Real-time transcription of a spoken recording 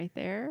right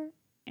there.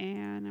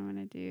 And I'm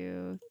going to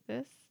do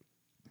this.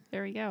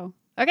 There we go.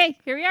 Okay,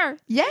 here we are.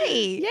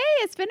 Yay! Yay,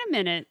 it's been a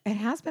minute It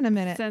has been a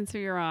minute. since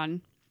we were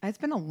on. It's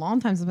been a long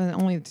time since it's been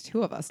only the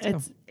two of us, too.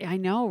 I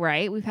know,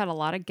 right? We've had a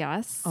lot of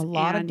guests.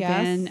 Guests.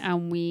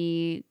 Then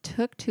we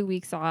took 2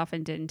 weeks off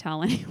and didn't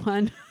tell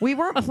anyone. We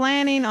weren't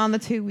planning on the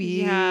 2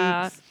 weeks.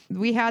 Yeah.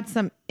 We had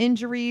some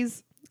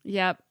injuries.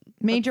 Yep.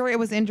 It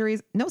was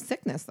injuries. No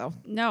sickness, though.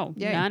 No,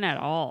 Yay. none at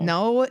all.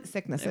 No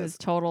sicknesses. It was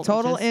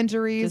total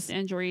injuries. Just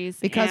injuries.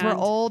 Because we're and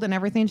old and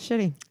everything's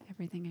shitty.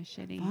 Everything is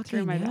shitty. Fucking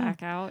Threw my yeah.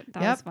 back out.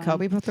 That was fun.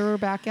 Kobe threw her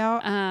back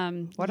out.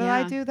 What did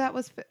I do? That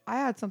was, I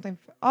had something.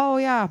 Oh,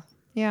 yeah.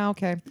 Yeah,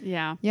 okay.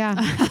 Yeah. Yeah.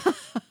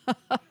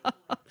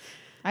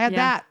 I had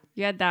that.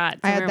 You had that. So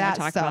I had we that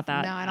talk stuff. about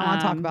that. No, I don't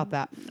want to talk about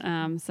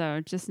that.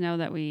 So just know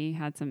that we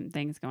had some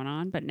things going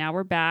on, but now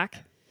we're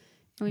back.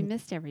 And we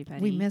missed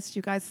everybody. We missed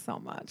you guys so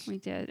much. We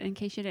did. In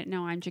case you didn't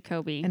know, I'm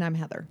Jacoby. And I'm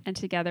Heather. And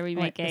together we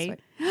make a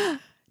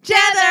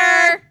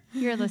Jether!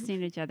 You're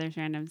listening to Jether's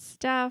Random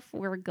Stuff.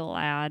 We're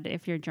glad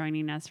if you're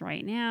joining us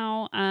right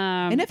now.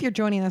 And if you're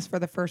joining us for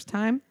the first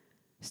time,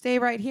 stay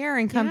right here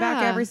and come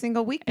back every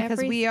single week because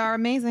we are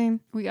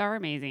amazing. We are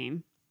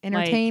amazing.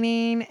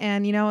 Entertaining.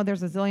 And,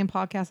 there's a zillion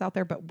podcasts out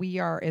there, but we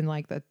are in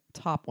like the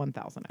top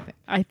 1,000, I think.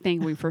 I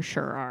think we for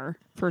sure are.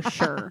 For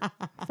sure.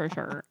 For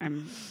sure.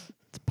 I'm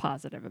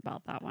positive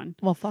about that one.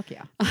 Well, fuck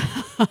yeah.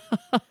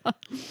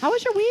 How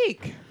was your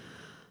week?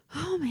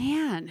 Oh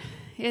man,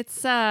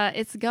 it's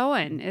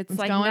going. It's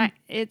like going?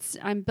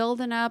 I'm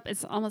building up.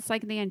 It's almost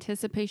like the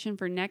anticipation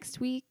for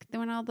next week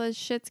when all this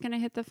shit's gonna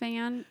hit the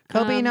fan.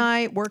 Kobe and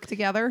I work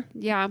together.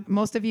 Yeah.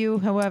 Most of you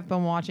who have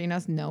been watching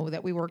us know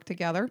that we work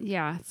together.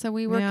 Yeah. So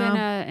we work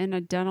in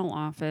a dental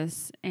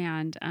office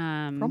and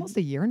for almost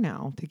a year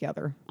now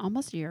together.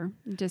 Almost a year.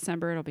 In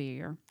December it'll be a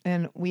year.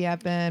 And we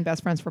have been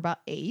best friends for about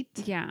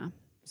 8. Yeah.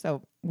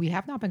 So we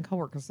have not been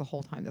coworkers the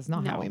whole time. That's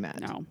not how we met.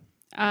 No.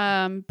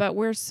 But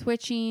we're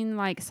switching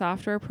like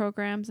software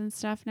programs and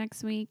stuff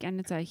next week, and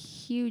it's a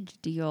huge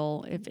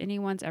deal. If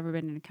anyone's ever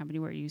been in a company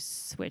where you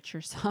switch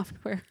your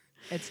software,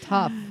 it's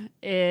tough.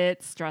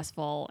 It's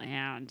stressful,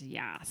 and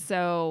yeah.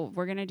 So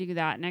we're gonna do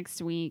that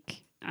next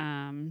week,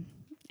 and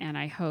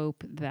I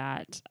hope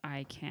that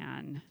I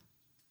can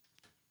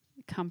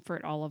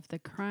comfort all of the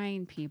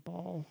crying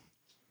people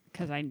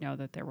because I know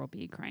that there will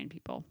be crying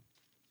people.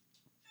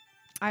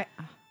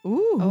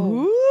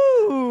 Ooh.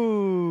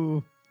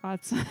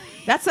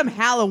 That's some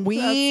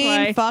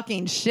Halloween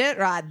fucking shit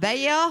right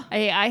there.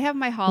 I have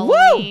my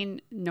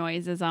Halloween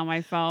noises on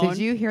my phone. Did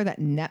you hear that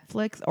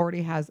Netflix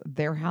already has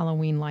their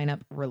Halloween lineup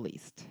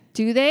released?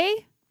 Do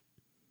they?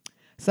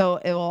 So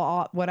it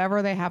will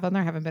whatever they have on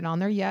there. I haven't been on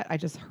there yet. I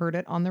just heard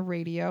it on the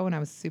radio and I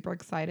was super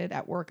excited.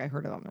 At work, I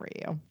heard it on the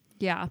radio.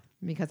 Yeah.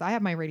 Because I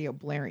have my radio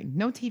blaring.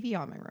 No TV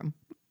on my room.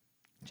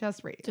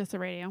 Just radio. Just the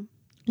radio.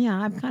 Yeah,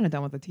 I'm kind of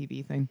done with the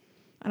TV thing.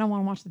 I don't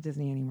want to watch the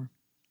Disney anymore.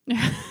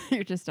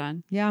 You're just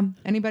done. Yeah.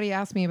 Anybody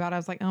asked me about it, I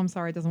was like, oh, I'm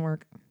sorry, it doesn't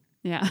work.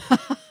 Yeah.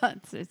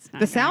 it's not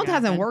the sound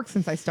hasn't worked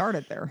since I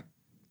started there.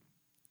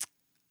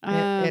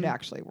 It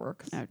actually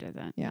works. Oh, does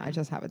it? Yeah, I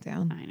just have it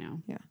down. I know.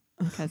 Yeah.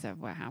 Because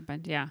of what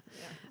happened. Yeah.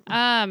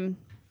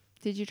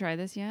 Did you try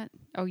this yet?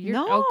 Oh,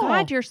 No. Oh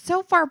God, you're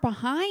so far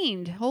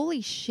behind. Holy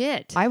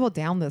shit. I will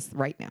down this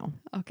right now.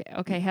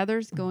 Okay.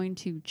 Heather's going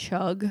to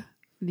chug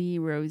the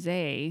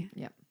rosé.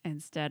 Yep.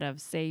 Instead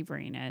of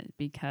savoring it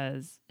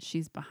because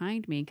she's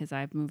behind me because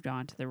I've moved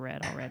on to the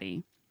red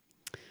already.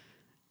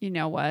 You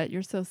know what?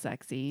 You're so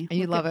sexy. And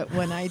you love it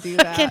when I do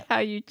that. Look at how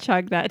you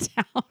chug that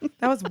down.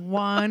 That was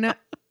one.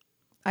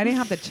 I didn't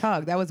have to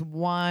chug. That was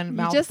one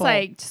mouthful.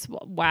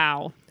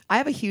 Wow. I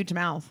have a huge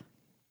mouth.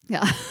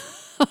 Yeah.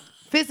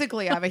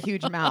 Physically, I have a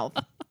huge mouth.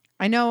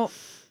 I know.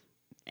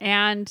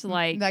 And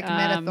like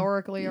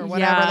metaphorically or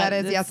whatever that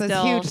is. Yes, it's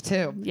huge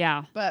too.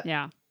 Yeah. But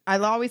yeah. I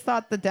always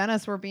thought the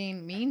dentists were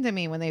being mean to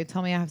me when they would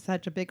tell me I have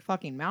such a big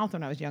fucking mouth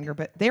when I was younger,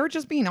 but they were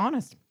just being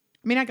honest.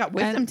 I mean, I got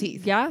wisdom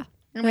teeth. Yeah.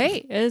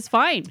 Hey, it's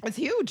fine. It's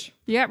huge.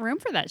 You got room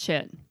for that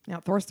shit. Yeah,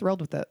 Thor's thrilled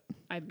with it.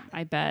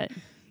 I bet.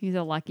 He's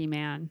a lucky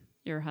man,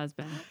 your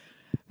husband.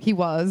 He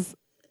was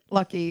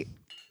lucky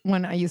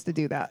when I used to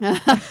do that.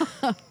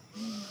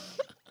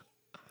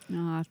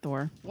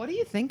 Thor. What do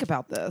you think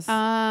about this?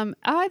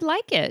 I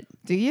like it.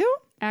 Do you?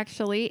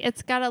 Actually,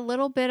 it's got a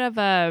little bit of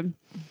a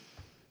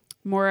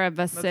more of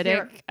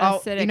acidic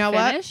you know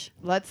finish.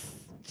 What? Let's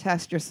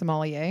test your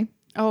sommelier.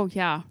 Oh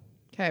yeah.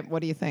 Okay. What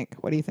do you think?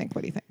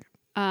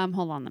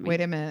 Hold on. Wait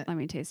a minute. Let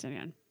me taste it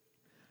again.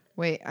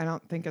 Wait, I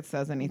don't think it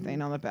says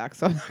anything on the back,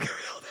 so I'm not gonna be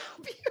able to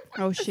help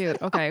you. Oh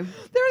shoot. Okay.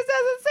 There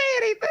doesn't say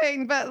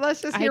anything, but let's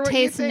just hear what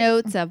you think. I taste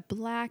notes of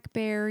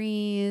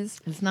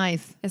blackberries. It's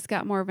nice. It's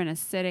got more of an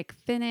acidic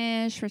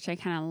finish, which I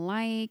kind of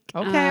like.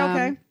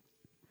 Okay.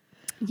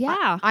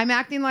 Yeah. I'm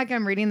acting like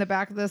I'm reading the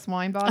back of this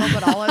wine bottle,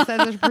 but all it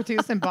says is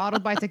produced and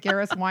bottled by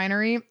Tigueras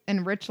Winery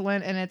in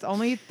Richland, and it's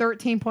only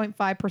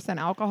 13.5%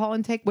 alcohol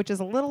intake, which is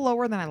a little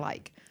lower than I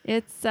like.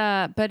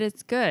 But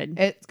it's good.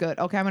 It's good.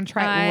 Okay, I'm going to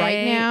try it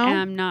right now.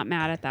 I'm not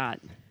mad at that.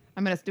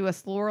 I'm going to do a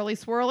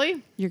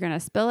swirly. You're going to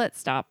spill it.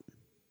 Stop.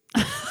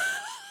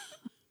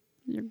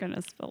 You're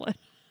gonna spill it.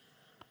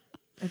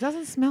 It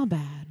doesn't smell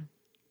bad.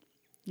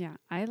 Yeah,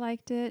 I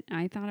liked it.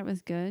 I thought it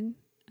was good.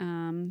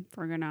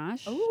 For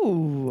ganache.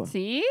 Ooh,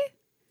 See?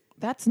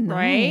 that's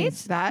Right?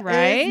 nice. That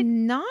Right? is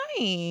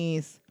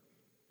nice.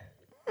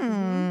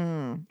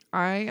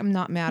 I am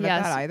not mad at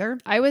Yes. that either.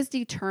 I was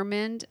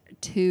determined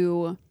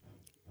to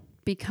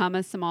become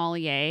a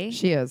sommelier.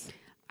 She is.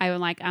 I was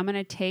like, I'm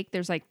gonna take.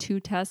 There's like 2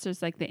 tests.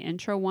 There's like the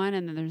intro one,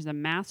 and then there's the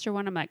master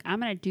one. I'm like, I'm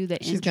gonna do the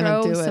She's gonna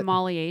intro do it.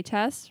 sommelier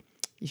test.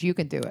 You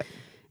can do it.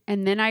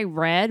 And then I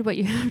read what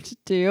you have to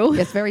do,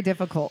 It's very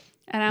difficult.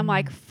 and I'm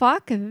like,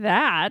 fuck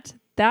that.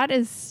 That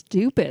is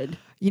stupid.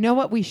 You know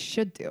what we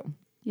should do?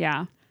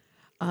 Yeah.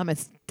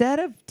 Instead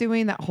of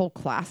doing that whole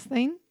class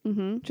thing,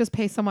 Mm-hmm. just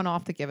pay someone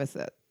off to give us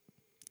it.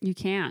 You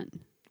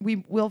can't.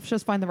 We'll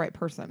just find the right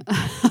person.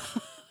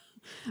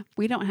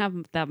 We don't have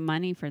that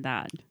money for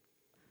that.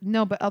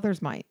 No, but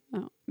others might.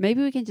 Oh,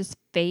 maybe we can just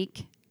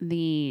fake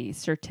the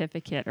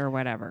certificate or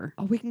whatever.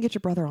 Oh, we can get your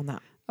brother on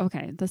that.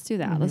 Okay, let's do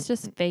that. Let's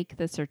just fake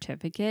the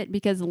certificate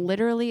because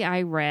literally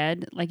I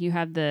read like you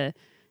have the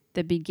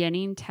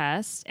beginning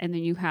test and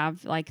then you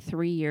have like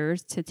 3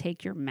 years to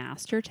take your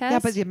master test. Yeah,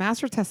 but the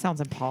master test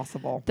sounds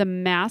impossible. The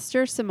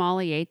master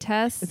sommelier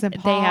test It's they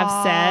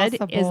have said is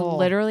impossible.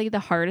 literally the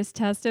hardest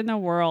test in the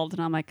world.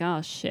 And I'm like,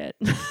 oh shit,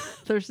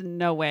 there's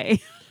no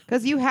way.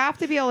 Because you have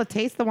to be able to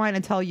taste the wine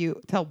and tell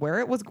where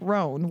it was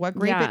grown, what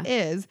grape Yeah. it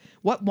is,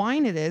 what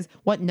wine it is,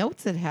 what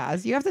notes it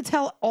has. You have to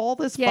tell all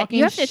this Yeah, fucking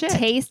you have shit. to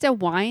taste a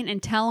wine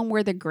and tell them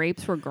where the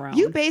grapes were grown.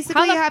 You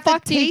basically How the have to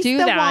fuck do you taste do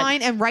the that?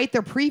 wine and write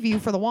their preview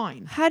for the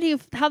wine. How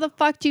the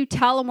fuck do you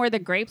tell them where the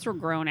grapes were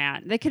grown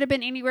at? They could have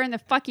been anywhere in the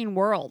fucking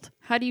world.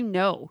 How do you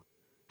know?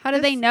 How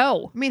do they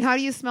know? I mean, how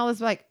do you smell this?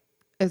 Like,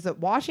 is it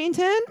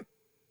Washington?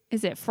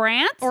 Is it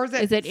France? Or is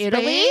it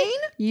Italy? Spain?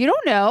 You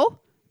don't know.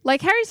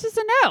 Like, how are you supposed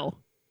to know?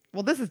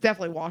 Well, this is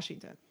definitely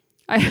Washington.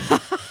 I,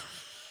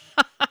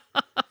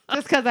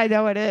 Just because I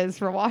know it is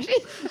for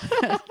Washington.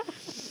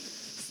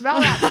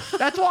 Smell that.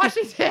 That's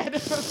Washington.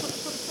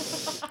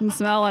 I'm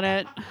smelling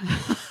it.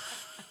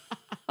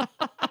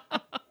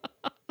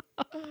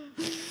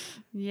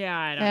 Yeah,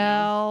 I don't know.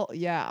 Hell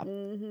yeah.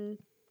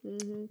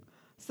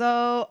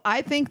 So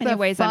I think the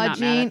Anyways, I'm not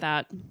mad fudging. at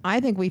that. I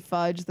think we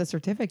fudged the I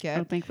certificate.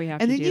 don't think we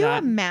have And to did do you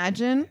that.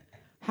 imagine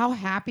how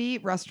happy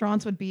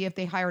restaurants would be if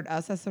they hired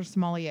us as their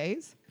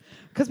sommeliers?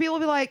 Because people would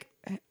be like,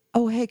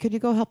 "Oh, hey, could you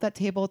go help that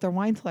table with their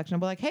wine selection?" I'll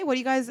be like, "Hey, what are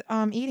you guys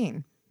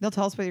eating?" They'll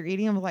tell us what you're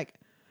eating. I'm like,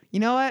 you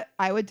know what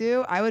I would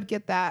do? I would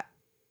get that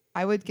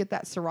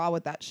Syrah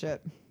with that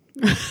shit.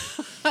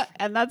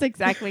 And that's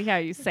exactly how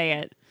you say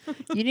it.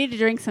 You need to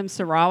drink some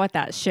Syrah with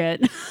that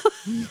shit.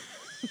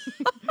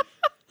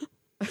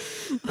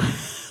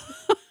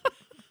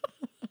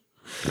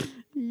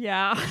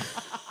 Yeah.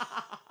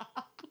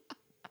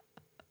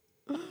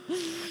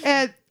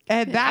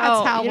 And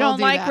that's how you we'll don't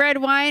do like that. red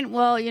wine?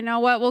 Well, you know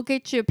what? We'll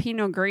get you a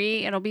Pinot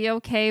Gris. It'll be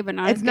okay, but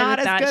not It's as good not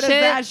as as that good as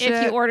shit. that If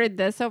shit. you ordered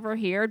this over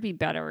here, it'd be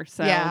better.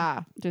 So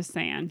Yeah. just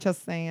saying.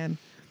 Just saying.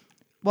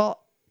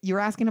 Well, you're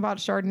asking about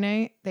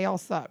Chardonnay. They all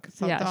suck.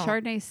 So yeah, don't.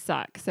 Chardonnay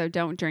suck. So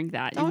don't drink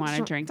that. You want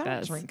to drink don't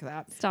this. drink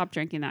that. Stop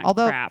drinking that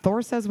Although crap.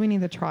 Thor says we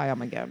need to try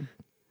them again.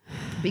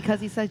 Because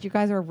he says you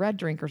guys are red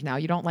drinkers now.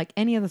 You don't like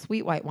any of the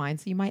sweet white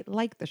wines, so you might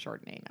like the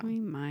Chardonnay now. We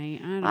might.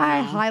 I don't I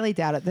know. highly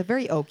doubt it. They're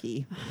very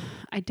oaky.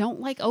 I don't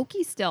like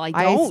oaky still. I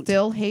I don't.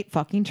 still hate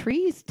fucking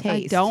trees I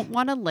taste. don't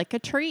want to lick a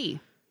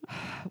tree.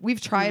 We've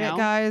tried know? it,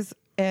 guys,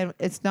 and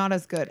it's not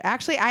as good.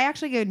 Actually, I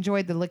actually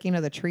enjoyed the licking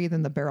of the tree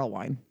than the barrel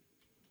wine.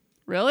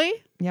 Really?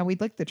 Yeah, we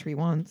licked the tree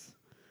once.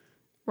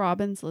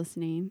 Robin's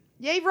listening.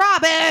 Yay,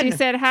 Robin! She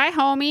said, "Hi,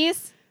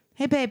 homies.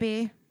 Hey,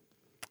 baby.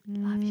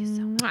 Love you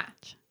so Mwah.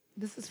 much."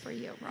 This is for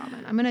you,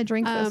 Robin. I'm going to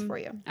drink this for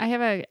you. I have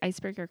a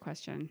icebreaker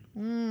question.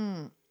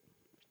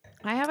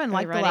 I haven't you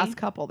liked the ready? last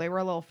couple. They were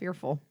a little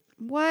fearful.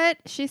 What?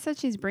 She said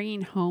she's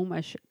bringing home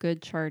a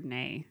good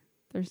Chardonnay.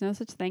 There's no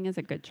such thing as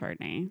a good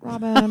Chardonnay.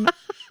 Robin.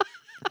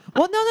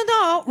 Well, no.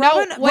 No,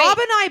 Robin wait.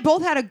 and I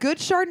both had a good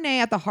Chardonnay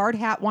at the Hard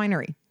Hat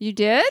Winery. You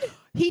did?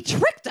 He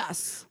tricked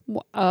us.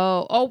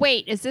 Oh,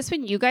 wait. Is this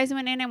when you guys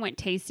went in and went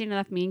tasting and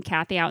left me and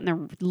Kathy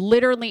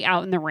literally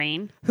out in the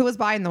rain? Who was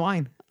buying the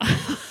wine?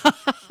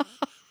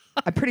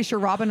 I'm pretty sure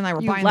Robin and I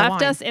were You buying the wine.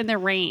 left us in the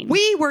rain.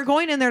 We were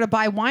going in there to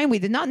buy wine. We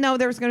did not know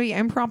there was going to be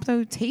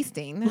impromptu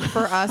tasting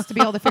for us to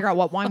be able to figure out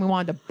what wine we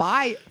wanted to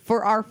buy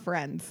for our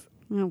friends.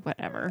 Oh,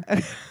 whatever.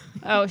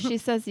 Oh, she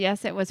says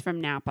yes, it was from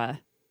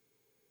Napa.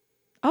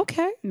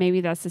 Okay.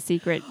 Maybe that's the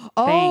secret thing.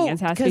 Oh, It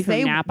has to be because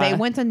from Napa. they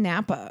went to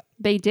Napa.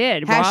 They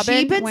did. Has she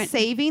Robin been went,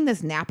 saving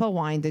this Napa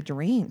wine to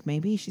drink?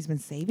 Maybe she's been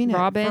saving it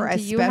Robin, for a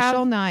do you special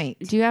have- night.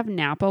 Do you have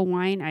Napa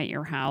wine at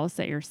your house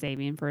that you're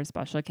saving for a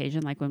special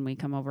occasion, like when we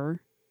come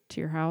over to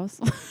your house?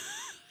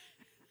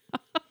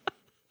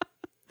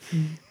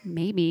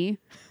 Maybe.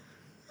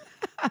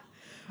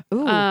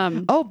 Ooh.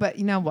 Um, Oh, but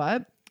you know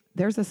what?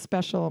 There's a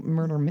special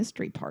murder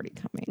mystery party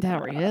coming.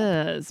 There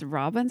up. is.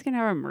 Robin's gonna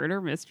have a murder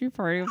mystery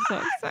party. I'm so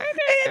excited. And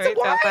it's a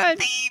so horror fun.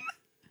 theme.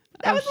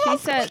 That Oh, was a she little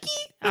said,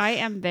 spooky. "I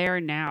am there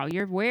now."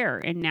 You're where?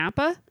 In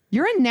Napa?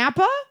 You're in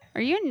Napa?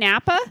 Are you in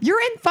Napa?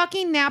 You're in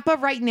fucking Napa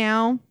right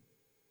now.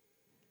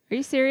 Are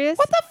you serious?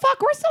 What the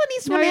fuck? We're still in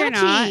East No, you're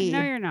not. Wenatchee.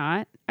 No, you're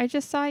not. I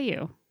just saw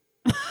you.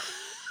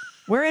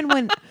 We're in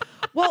when.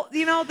 Well,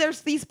 you know,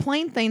 there's these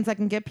plane things that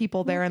can get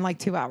people there in like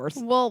 2 hours.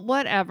 Well,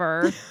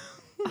 whatever.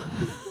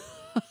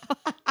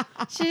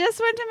 She just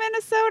went to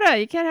Minnesota.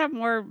 You can't have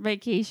more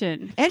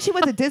vacation. And she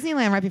went to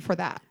Disneyland right before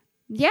that.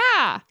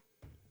 Yeah.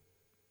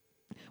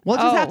 We'll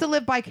just have Oh. to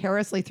live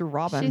vicariously through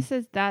Robin. She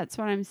says that's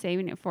what I'm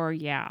saving it for.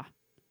 Yeah.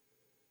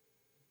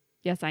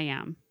 Yes, I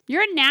am.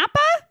 You're in Napa?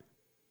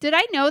 Did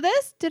I know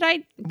this? Did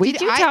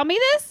you tell me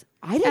this?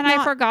 I did And not.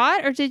 I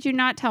forgot, or did you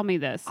not tell me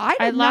this? I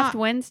did left not.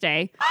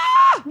 Wednesday.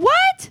 Ah!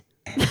 What?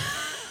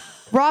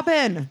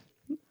 Robin,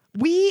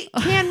 we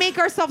can make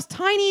ourselves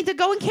tiny to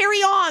go in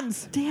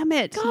carry-ons. Damn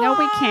it. No,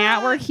 we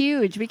can't. We're God.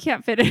 huge. We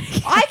can't fit in.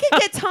 I can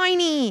get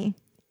tiny.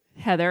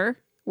 Heather,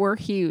 we're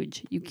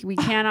huge. We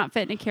cannot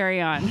fit in a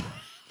carry-on.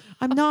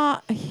 I'm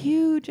not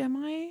huge, am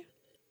I?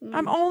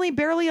 I'm only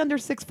barely under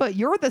 6 foot.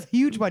 You're the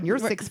huge one. You're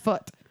 6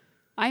 foot.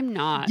 I'm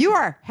not. You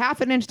are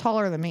half an inch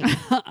taller than me.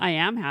 I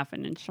am half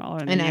an inch taller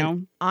than And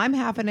you. I'm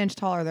half an inch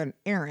taller than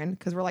Aaron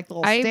because we're like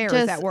little I'm stairs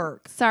just- at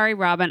work. Sorry,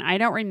 Robin. I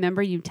don't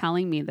remember you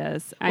telling me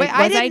this. Wait, was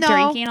I I didn't know.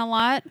 drinking a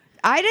lot?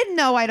 I didn't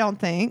know, I don't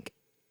think.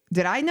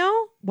 Did I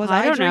know? Was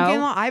I don't drinking know.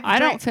 a lot? I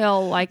don't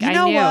feel like You I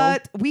know knew.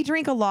 what? We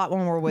drink a lot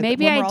when we're with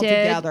Maybe when I we're all did,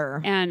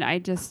 together. and I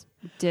just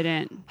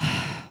didn't.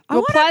 I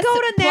want to go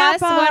to Napa.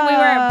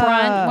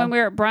 Plus, when we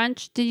were at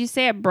brunch, did you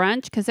say at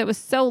brunch? Because it was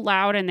so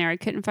loud in there, I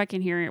couldn't fucking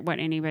hear what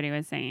anybody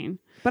was saying.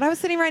 But I was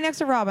sitting right next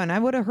to Robin. I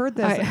would have heard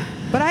this.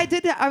 But I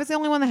did. I was the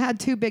only one that had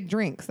 2 big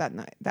drinks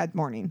that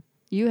morning.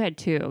 You had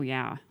 2,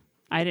 yeah.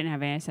 I didn't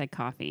have any. I said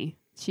coffee.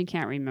 She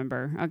can't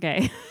remember.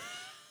 Okay.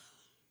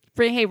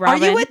 Hey,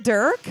 Robin. Are you with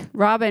Dirk?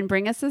 Robin,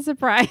 bring us a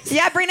surprise.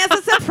 Yeah, bring us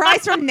a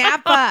surprise from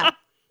Napa.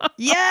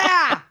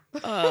 Yeah.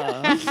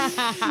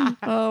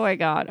 Oh my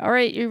God. All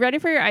right. You ready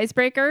for your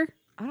icebreaker?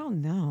 I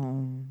don't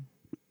know.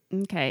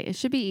 Okay. It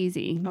should be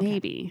easy. Okay.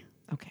 Maybe.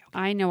 Okay.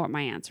 I know what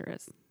my answer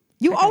is.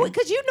 You Okay. always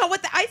because you know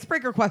what the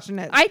icebreaker question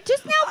is. I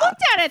just now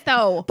looked at it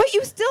though. But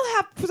you still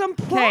have some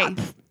props.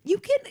 Okay. You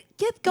can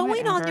get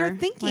going on your Whatever.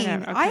 thinking.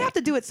 Whatever. I Okay. have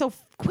to do it so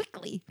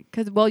quickly.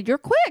 Because, well, you're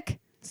quick.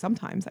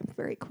 Sometimes I'm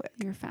very quick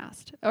You're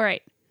fast. All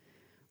right.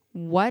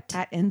 What?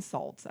 at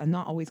insults. I'm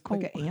not always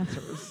quick Oh. at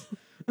answers.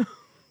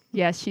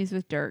 Yes, she's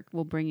with Dirk.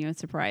 We'll bring you a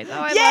surprise. Oh,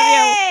 I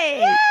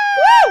Yay! love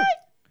Woo!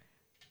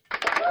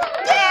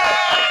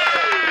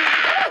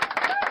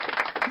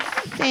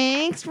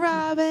 Thanks,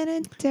 Robin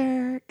and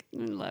Dirk.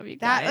 you. I love you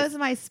That guys. was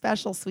my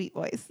special sweet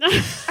voice.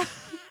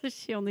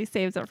 She only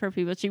saves it for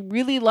people she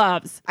really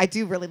loves. I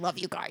do really love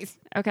you guys.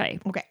 Okay.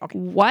 Okay.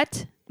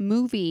 What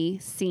movie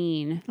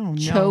scene Oh, no.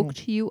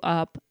 choked you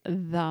up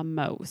the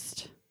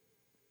most?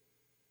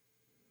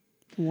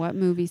 What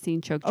movie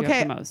scene choked you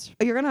Okay. up the most?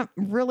 You're going to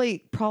really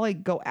probably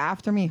go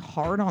after me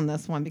hard on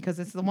this one because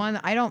it's the one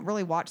I don't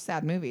really watch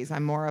sad movies.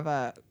 I'm more of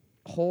a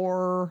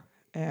horror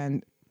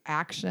and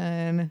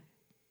action,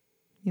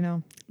 you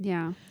know.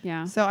 Yeah.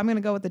 Yeah. So I'm going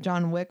to go with the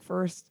John Wick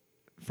first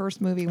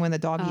movie when the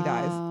doggy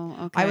dies. Oh,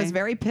 okay. I was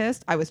very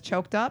pissed. I was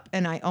choked up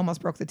and I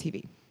almost broke the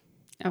TV.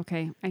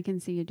 Okay. I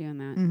can see you doing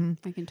that. Mhm.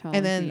 I can totally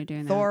And see you then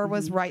doing Thor that.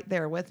 was Mhm. right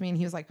there with me and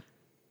he was like,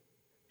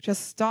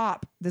 just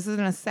stop. This is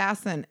an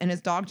assassin. And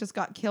his dog just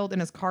got killed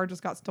and his car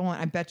just got stolen.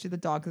 I bet you the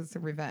dog is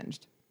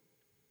revenged.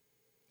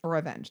 Or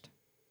avenged.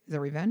 Is it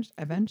revenged?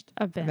 Avenged?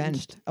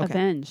 Avenged. Okay.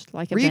 Avenged.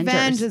 Like Revenge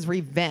Avengers. is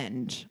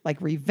revenge. Like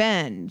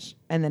revenge.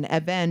 And then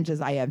avenge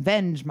is I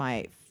avenge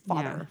my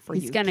father for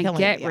he's you. gonna killing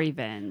get me. Yeah.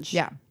 revenge.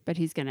 Yeah. But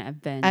he's gonna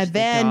avenge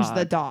Avenge the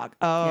the dog.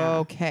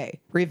 dog. Okay.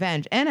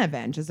 Revenge and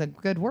avenge is a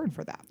good word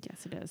for that.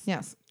 Yes, it is.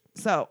 Yes.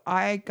 So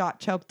I got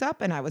choked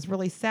up and I was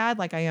really sad,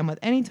 like I am with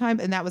any time.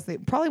 And that was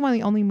probably one of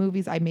the only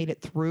movies I made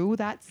it through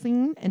that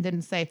scene and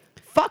didn't say,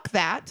 fuck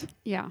that.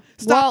 Yeah.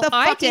 Stop well, the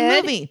I fucking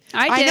did. movie.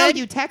 I know did.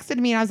 you texted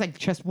me and I was like,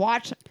 just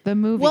watch the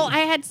movie. Well, I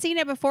had seen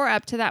it before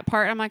up to that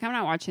part. I'm like, I'm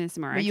not watching this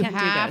more. But I you can't do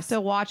have this.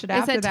 to watch it It's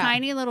after a that.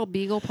 tiny little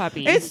beagle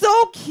puppy. It's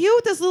so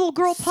cute. This little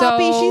girl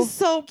puppy. So She's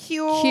so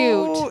cute.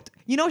 cute.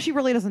 You know, she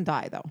really doesn't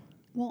die though.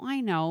 well,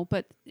 I know,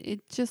 but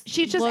it just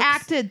She just looks-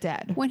 acted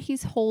dead. when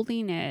he's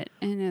holding it,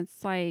 and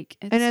it's like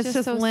it's And it's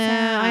just so Lynn.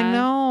 sad. I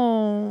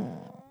know.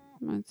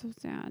 It's so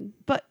sad.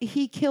 But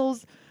he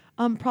kills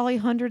probably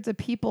hundreds of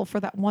people for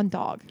that one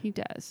dog. He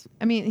does.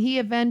 I mean, he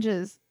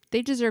avenges.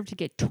 They deserve to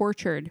get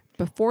tortured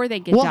before they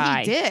get Well,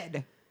 die. he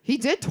did. He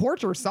did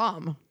torture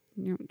some.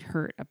 You don't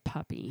hurt a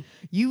puppy.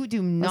 You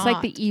do not. It's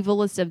like the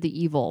evilest of the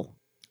evil.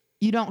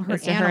 You don't hurt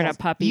It's to hurt a animals.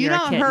 puppy You or a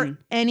don't hurt kitten.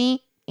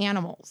 any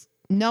animals.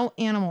 No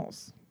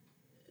animals.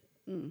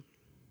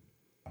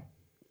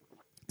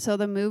 So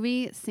the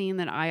movie scene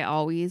that I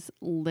always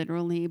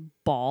literally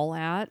bawl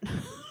at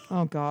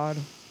Oh God.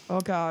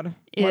 Oh God.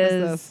 What is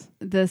this?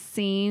 the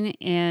scene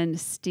in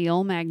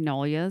Steel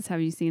Magnolias.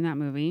 Have you seen that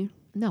movie?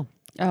 No.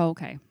 Oh,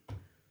 okay.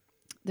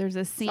 There's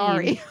a scene.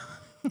 Sorry.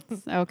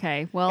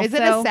 Okay. Well, Is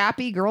it a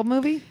sappy girl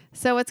movie?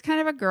 So it's kind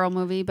of a girl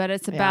movie, but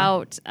it's Yeah.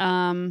 about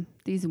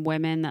these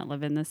women that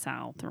live in the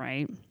South,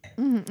 right?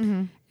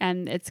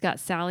 And it's got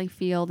Sally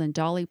Field and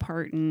Dolly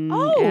Parton.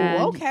 Oh,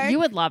 and okay. You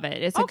would love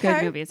it. It's a Okay,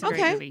 good movie. It's a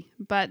great movie.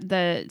 But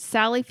the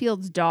Sally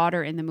Field's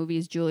daughter in the movie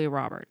is Julia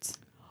Roberts.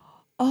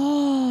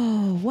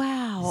 Oh,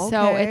 wow.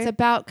 So okay. it's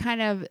about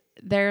kind of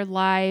their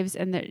lives,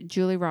 and that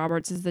Julie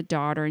Roberts is the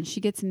daughter, and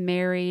she gets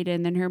married,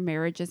 and then her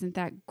marriage isn't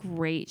that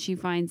great. She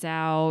finds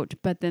out,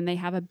 but then they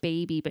have a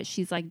baby, but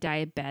she's like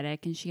diabetic,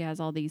 and she has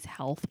all these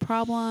health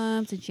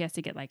problems, and she has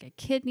to get like a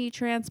kidney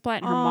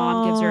transplant. And her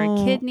mom gives her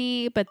a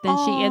kidney, but then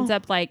she ends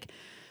up like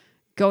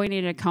going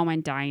into a coma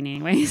and dying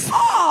anyways.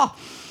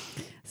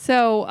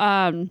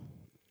 So,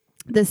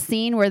 the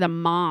scene where the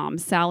mom,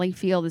 Sally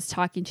Field, is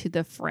talking to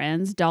the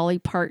friends, Dolly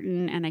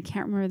Parton, and I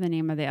can't remember the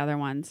name of the other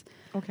ones.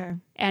 Okay.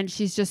 And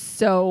she's just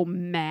so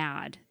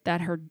mad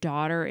that her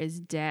daughter is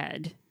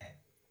dead.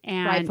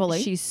 And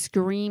Rightfully. she's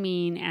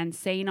screaming and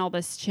saying all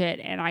this shit.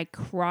 And I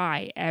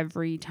cry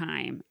every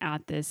time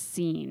at this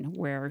scene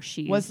where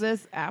she's... Was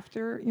this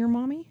after your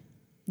mommy?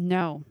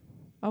 No,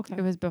 Okay.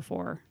 it was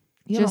before.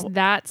 You Just know-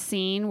 that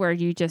scene where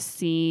you just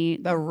see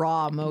The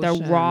raw emotion.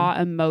 the raw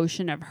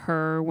emotion of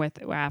her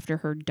after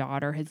her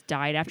daughter has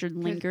died, after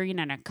lingering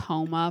in a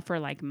coma for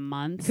like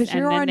months. Because you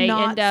and are then they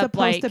not end up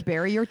supposed like, to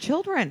bury your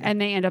children. and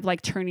they end up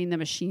like turning the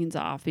machines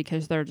off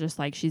because they're just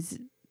like, she's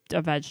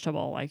a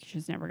vegetable, like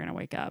she's never gonna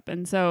wake up.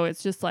 And so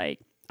it's just like,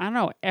 I don't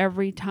know,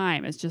 every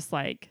time it's just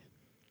like,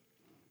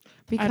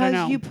 I don't because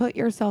know. you put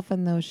yourself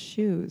in those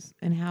shoes.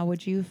 And how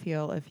would you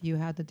feel if you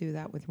had to do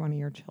that with one of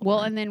your children?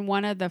 well, and then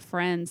one of the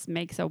friends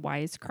makes a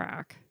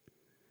wisecrack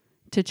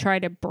to try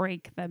to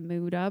break the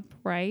mood up,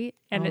 right?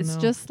 And Oh, it's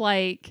no. just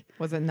like,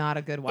 was it not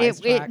a good it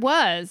wisecrack?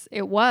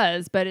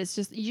 was, but it's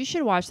just, you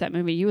should watch that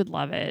movie. You would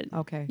love it.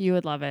 Okay. You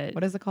would love it.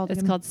 What is it called? It's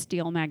again? called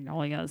Steel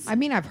Magnolias. I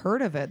mean, I've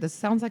heard of it. This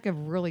sounds like a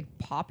really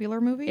popular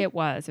movie. It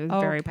was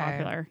very Okay.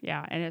 popular.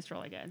 Yeah. And it's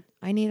really good.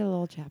 I need a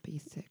little chappy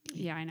stick.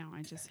 Yeah, I know.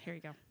 Here you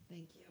go.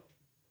 Thank you.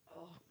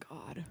 Oh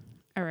God.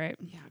 All right.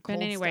 Yeah. But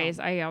cold anyways,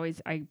 stuff.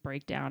 I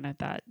break down at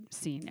that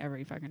scene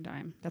every fucking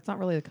time. That's not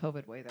really the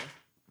COVID way, though.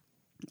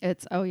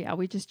 It's, oh yeah,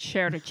 we just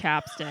shared a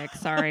chapstick.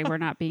 Sorry, we're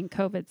not being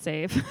COVID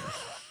safe.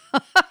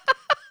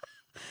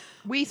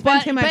 We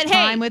spend too much but hey,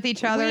 time with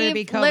each other to be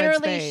we've COVID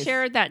literally space.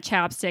 shared that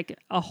chapstick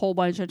a whole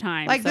bunch of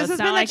times. Like so this it's has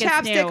not been like the it's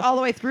chapstick new. all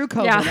the way through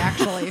COVID. Yeah.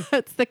 Actually,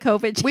 It's the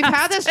COVID chapstick. we've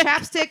had this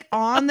chapstick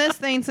on this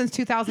thing since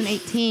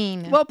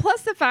 2018. Well,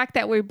 plus the fact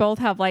that we both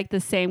have like the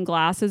same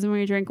glasses when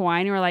we drink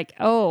wine. And we're like,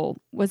 oh,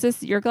 was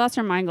this your glass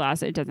or my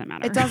glass? It doesn't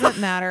matter. it doesn't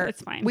matter.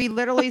 It's fine. We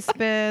literally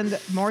spend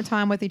more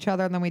time with each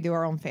other than we do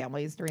our own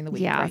families during the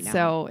week. Yeah, right now.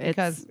 so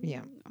it's- because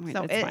I mean,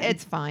 so it's fine.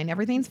 it's fine.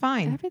 Everything's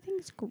fine.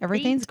 Everything's great.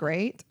 Everything's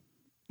great.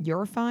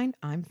 You're fine.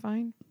 I'm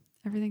fine.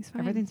 Everything's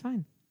fine. Everything's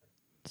fine.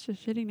 It's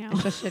just shitty now.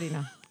 It's just shitty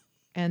now,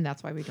 and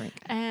that's why we drink.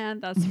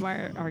 And that's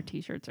why our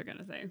t-shirts are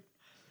gonna say.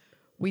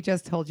 We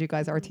just told you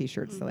guys our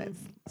T-shirts, so Mm-hmm.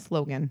 that's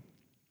slogan.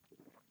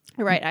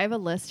 All right, I have a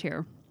list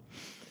here.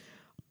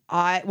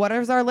 What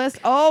is our list?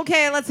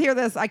 Okay, let's hear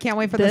this. I can't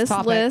wait for this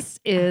topic. list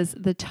is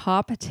the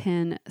top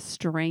 10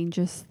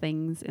 strangest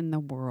things in the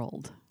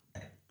world.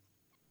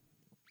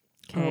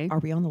 Okay. Are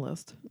we on the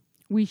list?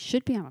 We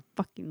should be on a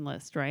fucking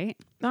list, right?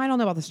 No, I don't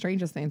know about the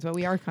strangest things, but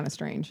we are kind of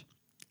strange.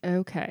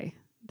 Okay.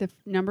 The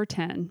number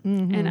 10.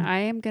 Mhm. And I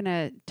am going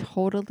to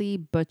totally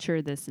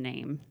butcher this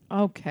name.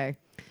 Okay.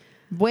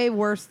 Way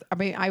worse. I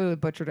mean, I would have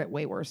butchered it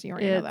way worse. You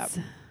already know that.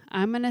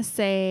 I'm going to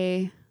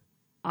say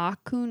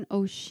Akun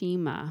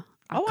Oshima.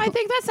 Oh, I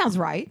think that sounds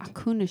right.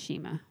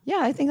 Akunashima. Yeah,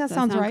 I think that Does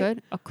sounds sound right.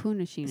 good?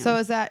 Akunashima. So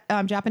is that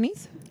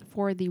Japanese?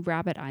 for the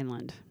Rabbit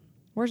Island.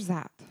 Where's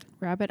that?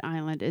 Rabbit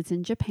Island is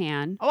in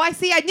Japan. Oh, I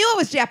see. I knew it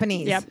was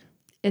Japanese. Yep.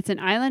 It's an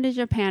island in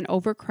Japan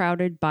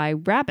overcrowded by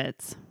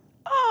rabbits.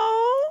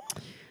 Oh.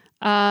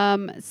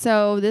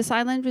 So this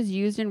island was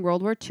used in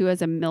World War II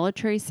as a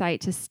military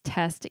site to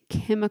test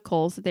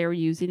chemicals that they were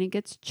using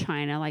against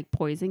China, like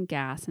poison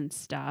gas and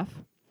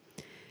stuff.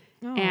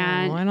 Oh,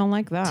 And I don't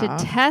like that.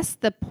 To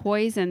test the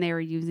poison, they were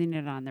using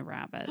it on the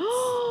rabbits.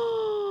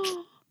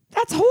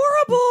 That's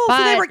horrible. So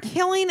they But- were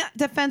killing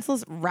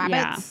defenseless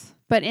rabbits.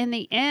 But in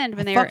the end,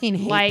 when I they were fucking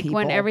hate like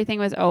when people. everything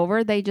was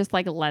over, they just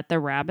like let the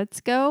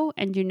rabbits go,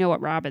 and you know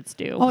what rabbits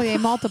do. Oh, they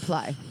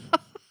multiply.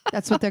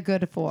 That's what they're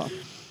good for.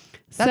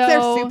 That's their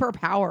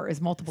superpower is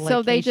multiplication.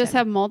 So they just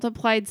have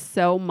multiplied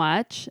so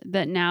much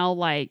that now,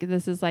 like,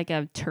 this is like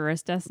a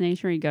tourist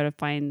destination where you go to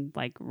find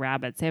like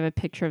rabbits. They have a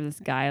picture of this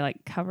guy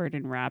like covered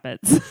in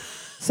rabbits.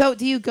 So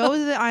do you go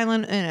to the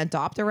island and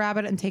adopt a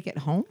rabbit and take it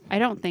home? I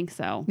don't think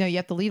so. No, you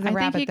have to leave the I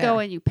rabbit think you there. go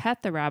and you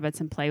pet the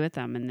rabbits and play with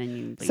them, and then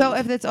you leave. So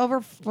if it's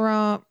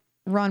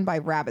run by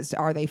rabbits,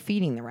 are they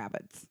feeding the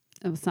rabbits?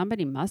 Oh,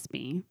 somebody must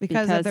be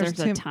Because if there's there's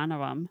a too- ton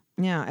of them.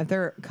 Yeah, if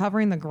they're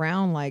covering the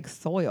ground like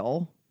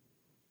soil,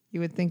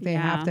 you would think they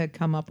have Yeah. to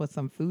come up with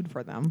some food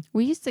for them.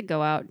 We used to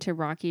go out to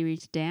Rocky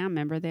Reach Dam.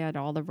 Remember they had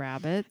all the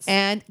rabbits.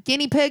 And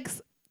guinea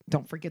pigs.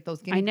 Don't forget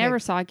those guinea I never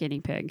pigs. saw a guinea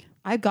pig.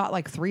 I got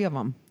like 3 of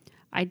them.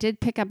 I did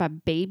pick up a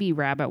baby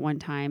rabbit one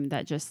time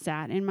that just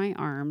sat in my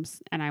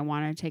arms, and I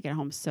wanted to take it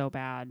home so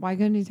bad. Why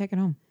couldn't you take it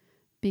home?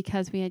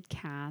 Because we had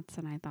cats,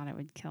 and I thought it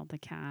would kill the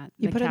cat.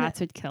 You The put it in cats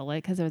would kill it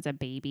because it was a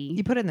baby.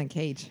 You put it in the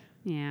cage.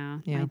 Yeah,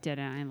 Yeah. I didn't.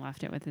 I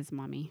left it with his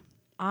mommy.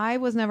 I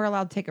was never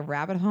allowed to take a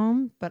rabbit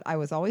home, but I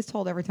was always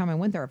told every time I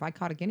went there, if I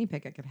caught a guinea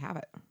pig, I could have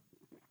it.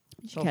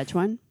 Did So you catch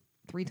one?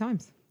 3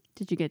 times.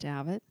 Did you get to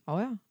have it? Oh,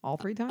 yeah. All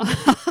 3 times.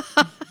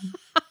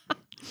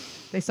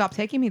 They stopped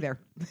taking me there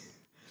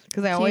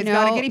because I always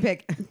got a guinea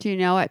pig. Do you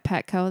know at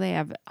Petco they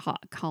have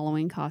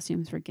Halloween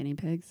costumes for guinea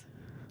pigs?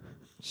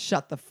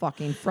 Shut the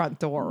fucking front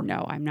door.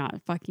 No, I'm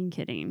not fucking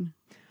kidding.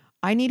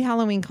 I need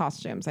Halloween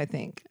costumes, I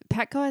think.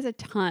 Petco has a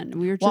ton.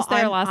 We were just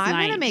there last night. I'm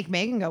going to make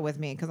Megan go with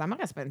me because I'm not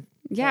going to spend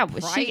Yeah, full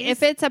if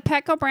price. it's a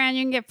Petco brand,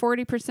 you can get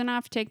 40%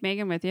 off. Take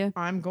Megan with you.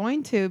 I'm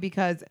going to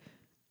because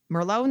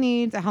Merlot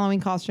needs a Halloween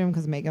costume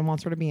because Megan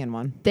wants her to be in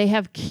one. They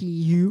have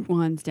cute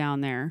ones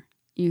down there.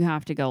 You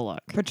have to go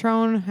look.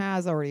 Patron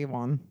has already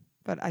one,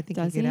 but I think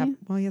Does he could he? have.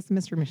 Well, he has the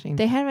mystery machine.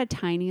 They have a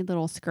tiny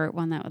little skirt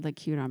one that would look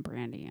cute on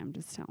Brandy. I'm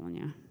just telling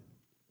you.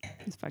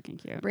 It's fucking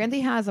cute. Brandy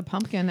has a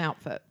pumpkin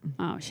outfit.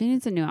 Oh, she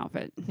needs a new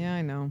outfit. Yeah,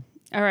 I know.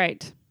 All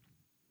right.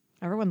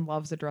 Everyone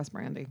loves to dress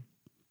Brandy.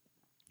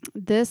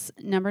 This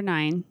number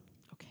 9,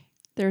 Okay.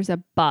 there's a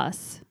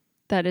bus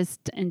that is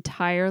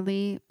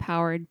entirely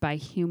powered by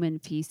human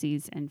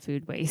feces and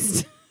food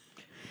waste.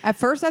 At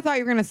first, I thought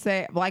you were going to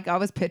say, like I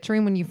was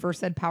picturing when you first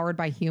said powered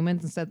by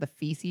humans instead of the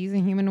feces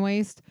and human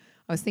waste.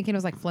 I was thinking it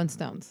was like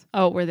Flintstones.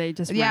 Oh, where they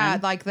just Yeah,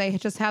 run? like they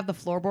just have the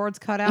floorboards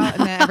cut out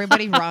and then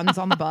everybody runs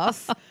on the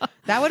bus.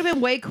 That would have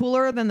been way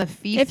cooler than the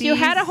feces. If you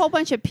had a whole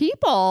bunch of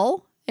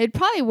people, it'd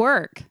probably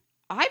work,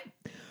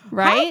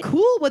 right? How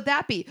cool would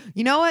that be?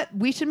 You know what?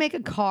 We should make a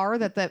car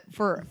that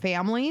for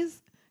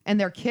families and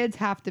their kids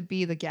have to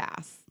be the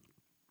gas.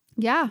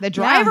 Yeah. The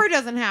driver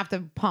doesn't have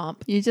to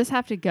pump. You just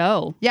have to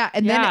go. Yeah,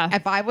 and Yeah. then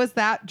if I was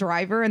that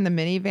driver in the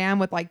minivan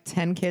with like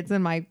 10 kids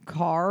in my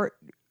car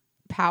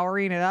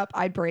powering it up,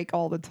 I'd brake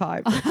all the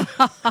time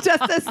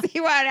just to see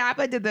what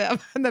happened to them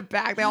in the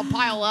back. They all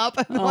pile up.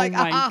 And Oh like,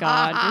 my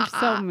God. You're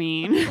so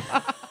mean.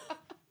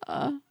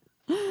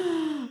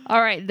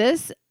 All right.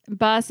 This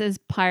bus is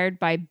powered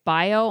by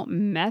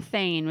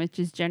biomethane, which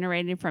is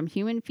generated from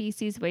human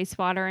feces,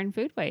 wastewater, and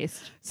food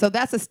waste. So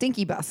that's a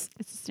stinky bus.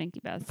 It's a stinky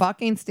bus.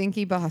 Fucking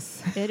stinky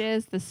bus. It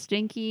is the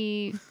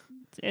stinky.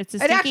 It's a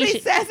It stinky. actually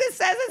says it's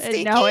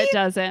stinky. No, it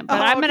doesn't. But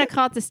Oh, I'm gonna okay.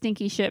 call it the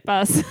stinky shit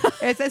bus.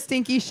 It's a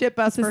stinky shit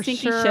bus It's for a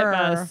stinky sure. shit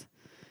bus.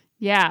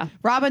 Yeah.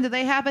 Robin, do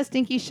they have a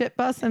stinky shit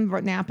bus in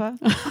Napa?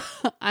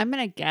 I'm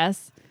gonna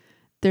guess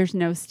there's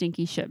no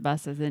stinky shit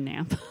buses in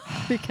Napa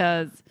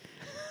because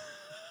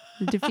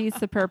it defeats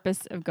the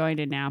purpose of going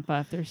to Napa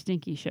if there's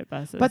stinky shit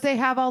buses. But they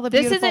have all the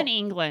this beautiful... isn't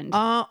England.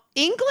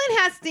 England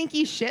has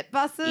stinky shit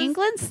buses?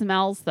 England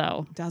smells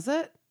though. Does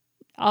it?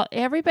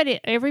 Every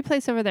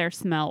place over there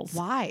smells.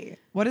 Why?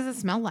 What does it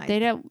smell like? They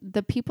don't.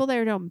 The people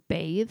there don't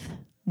bathe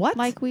What?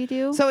 like we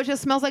do. So it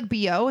just smells like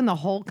BO in the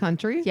whole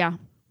country? Yeah.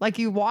 Like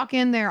you walk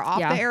in there off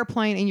Yeah. the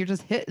airplane and you're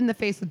just hit in the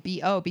face with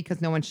BO because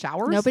no one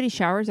showers? Nobody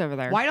showers over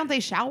there. Why don't they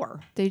shower?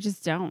 They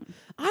just don't.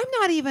 I'm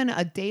not even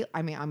a day.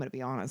 I mean, I'm going to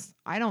be honest.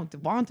 I don't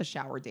want to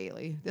shower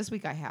daily. This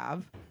week I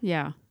have,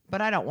 Yeah.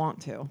 but I don't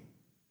want to.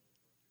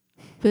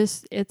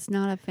 It's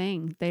not a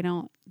thing. They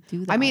don't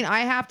do that. I mean,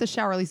 I have to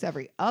shower at least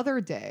every other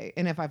day.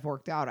 And if I've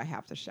worked out, I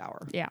have to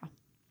shower. yeah.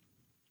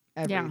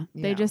 Every, Yeah.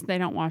 They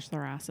don't wash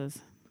their asses.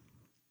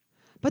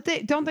 But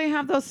they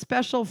have those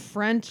special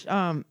French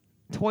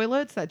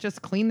toilets that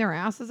just clean their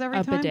asses every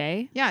A time?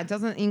 bidet? Yeah.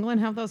 Doesn't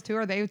England have those too?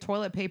 Are they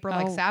toilet paper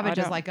like Oh, I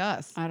savages don't- like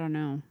us? I don't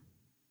know.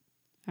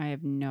 I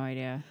have no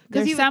idea. 'Cause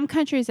There's you- some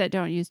countries that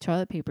don't use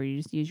toilet paper. You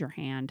just use your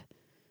hand.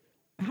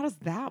 How does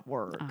that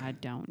work? I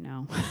don't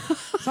know.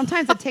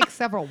 Sometimes it takes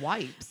several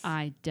wipes.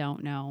 I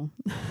don't know.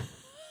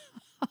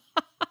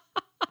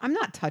 I'm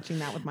not touching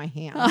that with my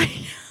hand.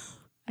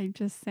 I'm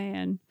just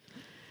saying.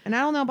 And I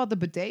don't know about the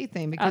bidet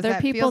thing because Other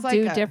that people feels like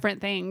do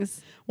different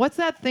things. What's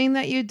that thing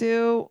that you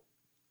do?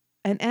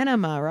 An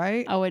enema,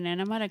 right? Oh, an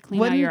enema to clean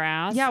out Wouldn't- your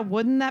ass? Yeah,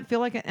 wouldn't that feel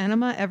like an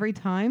enema every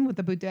time with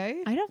the bidet?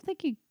 I don't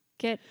think you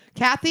get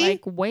Kathy,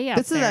 like way up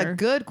this there. is a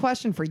good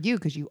question for you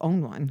because you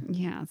own one.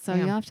 Yeah, so Yeah.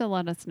 you'll have to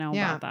let us know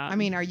Yeah, about that. I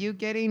mean, are you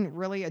getting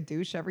really a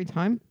douche every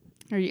time?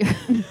 are you?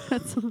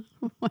 That's, oh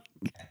my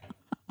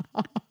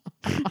God.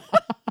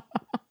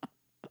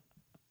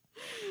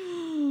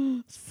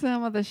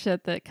 Some of the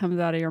shit that comes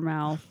out of your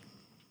mouth.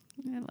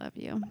 I love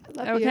you.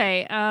 love you.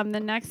 Okay, the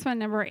next one,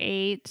 number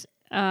 8,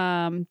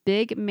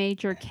 Big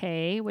Major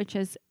K, which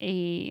is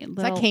a Is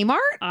that little Kmart?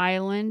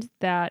 island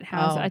that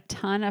has Oh. a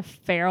ton of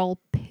feral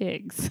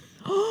pigs.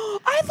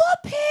 I love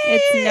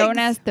pigs. It's known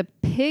as the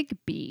Pig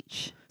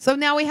Beach. So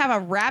now we have a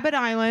rabbit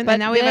island, But and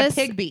now we have a this-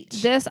 pig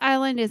beach. This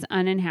island is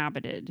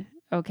uninhabited.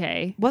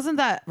 Okay. Wasn't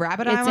that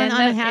rabbit It's island in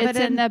uninhabited?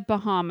 It's in the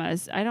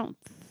Bahamas. I don't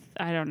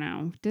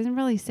know. Doesn't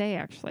really say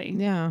actually.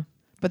 Yeah,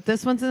 but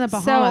this one's in the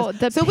Bahamas.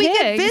 the we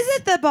can pigs-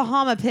 visit the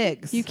Bahama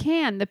pigs. You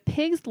can. The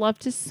pigs love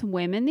to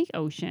swim in the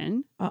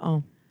ocean.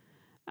 Uh-oh.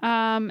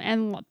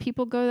 And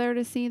people go there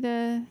to see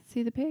the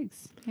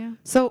pigs. Yeah.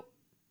 So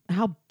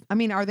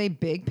are they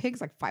big pigs,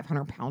 like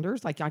 500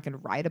 pounders? Like I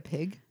can ride a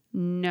pig?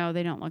 No,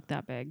 they don't look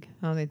that big.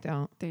 Oh, they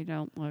don't. They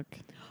don't look.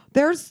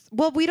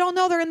 We don't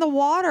know. They're in the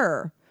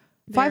water.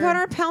 They're-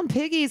 500-pound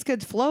piggies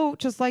could float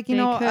just like, They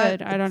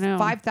could. I don't know.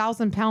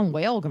 5,000-pound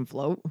whale can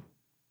float.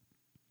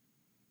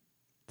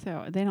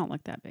 So they don't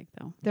look that big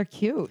though. They're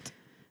cute.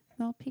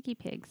 Little piggy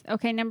pigs.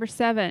 Okay, number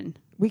 7.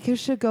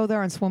 Should go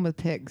there and swim with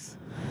pigs.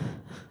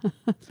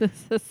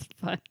 This is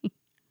funny.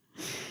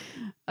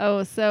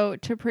 Oh, so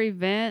to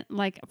prevent,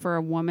 like, for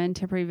a woman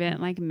to prevent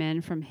like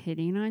men from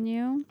hitting on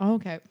you, Oh,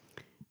 okay.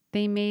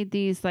 they made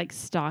these like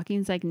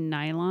stockings, like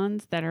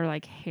nylons that are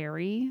like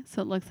hairy,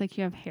 so it looks like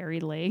you have hairy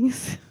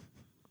legs.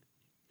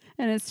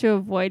 And it's to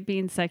avoid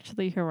being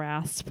sexually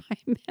harassed by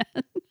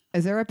men.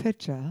 Is there a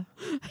picture?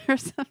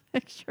 There's a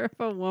picture of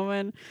a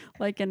woman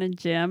like in a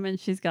gym, and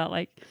she's got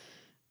like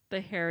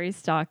the hairy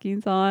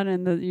stockings on,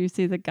 and you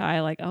see the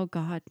guy like, oh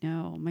God,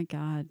 no, oh my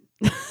God.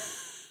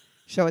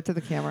 Show it to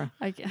the camera.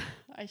 I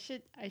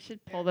should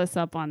pull this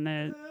up on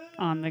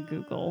the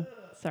Google.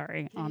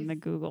 Sorry, on the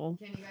Google.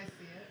 Can you guys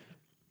see it?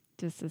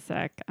 Just a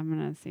sec. I'm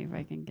gonna see if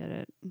I can get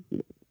it.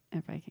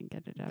 If I can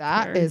get it up.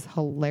 That here. is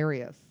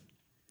hilarious.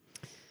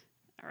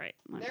 All right.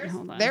 Let me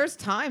hold on. There's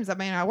times. I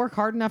mean, I work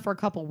hard enough for a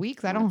couple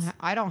weeks. I don't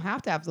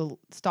have to have the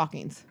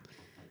stockings.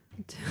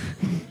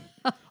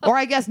 Or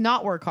I guess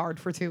not work hard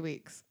for 2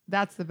 weeks.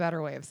 That's the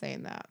better way of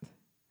saying that.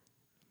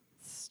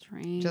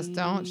 Strange. Just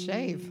don't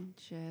shave.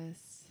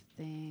 Just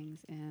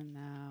things in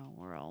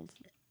the world.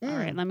 All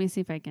right. Let me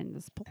see if I can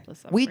just pull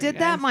this up. We for you did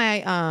that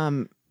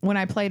guys. when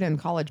I played in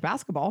college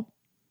basketball.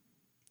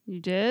 You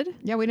did?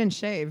 Yeah, we didn't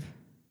shave.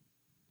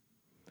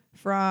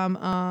 From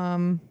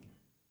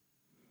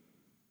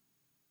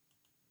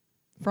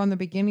the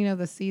beginning of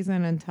the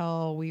season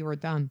until we were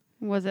done.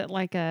 Was it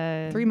like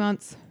a 3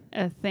 months.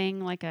 a thing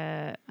like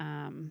a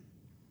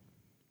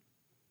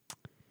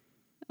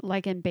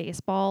like in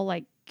baseball,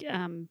 like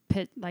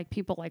like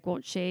people like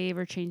won't shave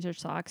or change their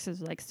socks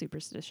is like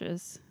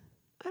superstitious?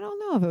 I don't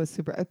know if it was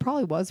super. It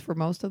probably was for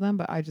most of them,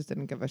 but I just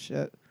didn't give a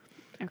shit.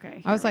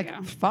 Okay. I was here we like,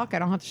 go. fuck, I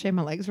don't have to shave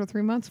my legs for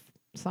 3 months.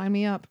 Sign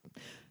me up.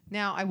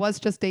 Now, I was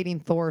just dating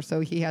Thor, so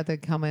he had to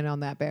come in on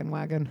that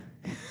bandwagon.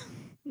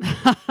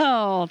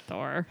 Oh,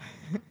 Thor.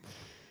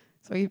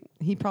 So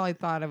he probably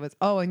thought it was,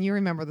 oh, and you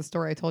remember the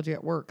story I told you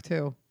at work, too.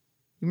 You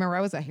remember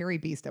I was a hairy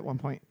beast at one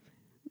point.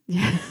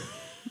 Yeah.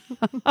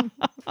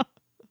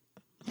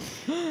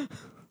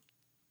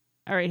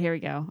 All right, here we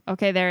go.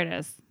 Okay, there it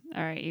is.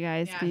 All right, you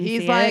guys. Can you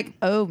He's see like, it?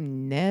 oh,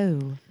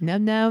 no. No.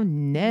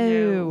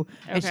 No.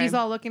 And Okay. she's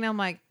all looking at him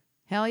like,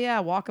 hell yeah,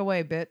 walk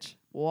away, bitch.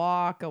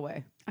 Walk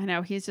away. I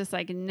know. He's just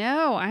like,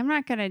 no, I'm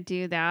not going to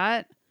do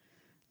that.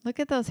 Look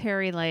at those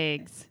hairy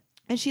legs.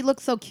 And she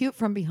looked so cute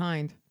from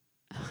behind.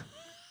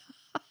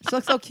 She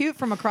looked so cute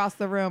from across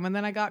the room. And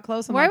then I got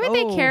close. And Why like, would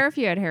oh, they care if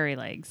you had hairy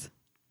legs?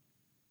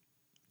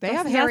 They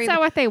have hairy. That's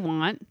not what they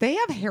want. They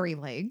have hairy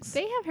legs.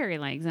 They have hairy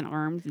legs and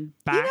arms and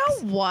backs.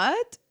 You know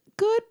what?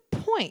 Good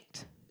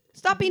point.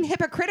 Stop being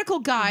hypocritical,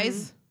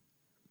 guys.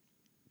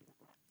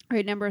 All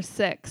right, number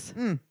 6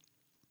 Mm.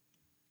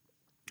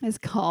 is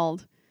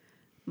called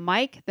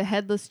Mike the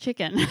Headless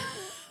Chicken.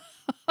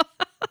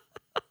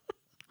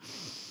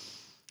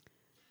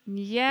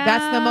 Yeah.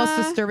 That's the most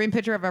disturbing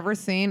picture I've ever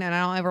seen, and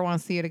I don't ever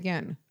want to see it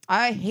again.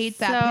 I hate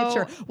that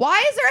So- picture.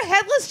 Why is there a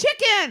headless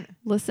chicken?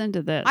 Listen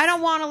to this. I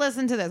don't want to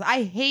listen to this.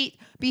 I hate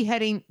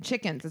beheading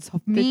chickens. It's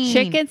The mean.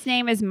 chicken's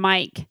name is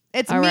Mike.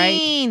 It's all right?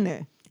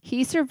 mean.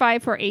 He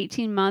survived for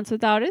 18 months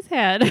without his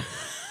head.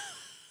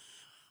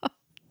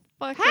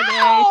 Fucking A.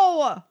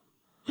 How?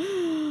 How would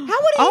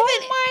he Oh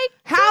even? my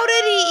How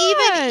did he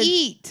God. even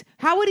eat?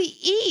 How would he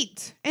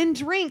eat and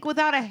drink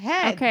without a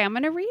head? Okay, I'm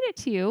going to read it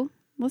to you.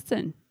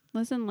 Listen,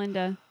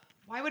 Linda.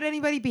 Why would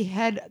anybody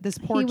behead this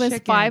poor He was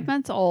chicken? 5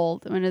 months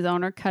old when his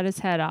owner cut his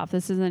head off.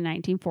 This is in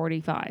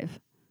 1945.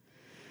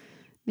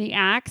 The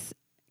axe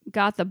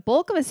got the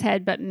bulk of his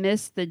head but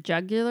missed the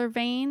jugular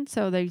vein,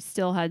 so they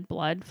still had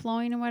blood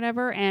flowing and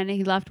whatever, and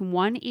he left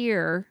one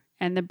ear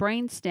and the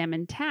brainstem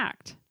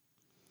intact.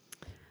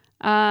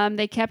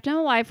 They kept him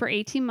alive for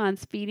 18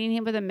 months, feeding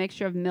him with a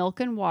mixture of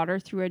milk and water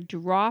through a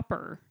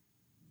dropper.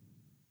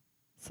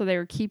 So they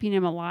were keeping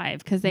him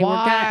alive because they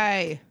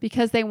Why?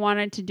 because they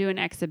wanted to do an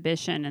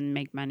exhibition and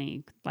make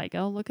money. Like,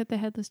 oh, look at the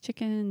headless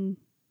chicken,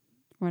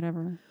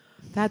 whatever.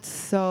 That's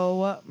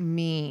so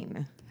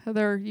mean.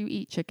 Heather, you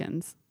eat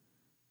chickens.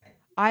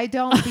 I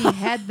don't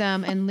behead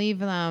them and leave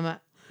them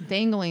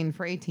dangling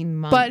for 18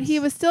 months. But he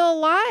was still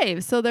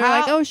alive. So they're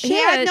like, oh, shit. He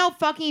had no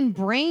fucking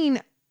brain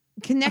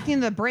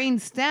connecting the brain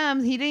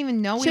stems. He didn't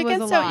even know he was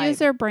Chickens alive. don't use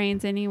their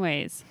brains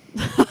anyways.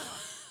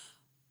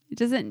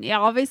 It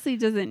obviously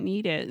doesn't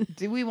need it.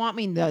 Do we want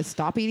me to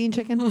stop eating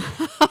chicken?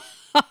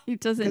 He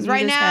doesn't Because need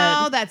right his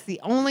now, head. that's the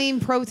only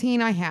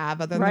protein I have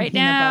other than Right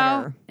peanut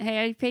now, butter.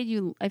 hey,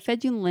 I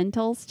fed you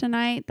lentils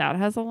tonight. That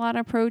has a lot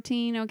of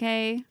protein,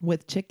 okay?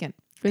 With chicken.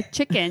 With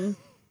chicken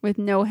with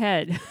no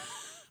head.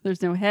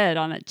 There's no head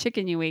on that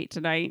chicken you ate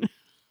tonight.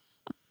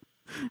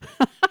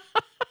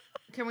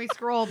 Can we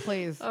scroll,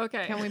 please?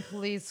 Okay. Can we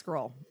please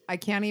scroll? I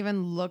can't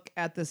even look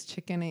at this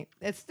chicken.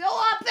 It's still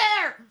up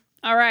there.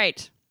 All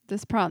right.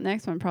 This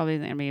next one probably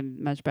isn't going to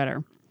be much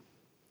better.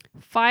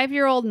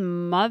 5-year-old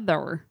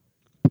mother.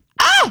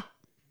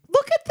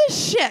 Look at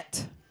this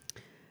shit.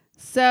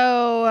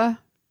 So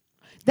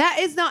That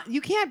is not.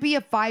 You can't be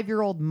a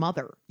 5-year-old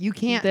mother. You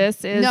can't.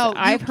 this is. No,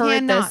 I've you heard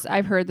cannot. this.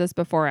 I've heard this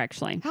before,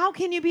 actually. How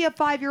can you be a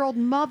 5-year-old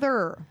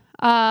mother?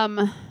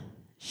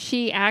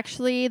 She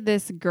actually,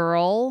 this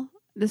girl.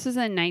 This is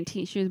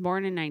She was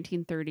born in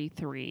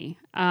 1933.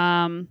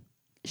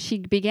 She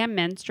began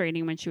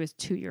menstruating when she was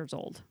 2 years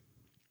old.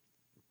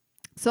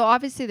 So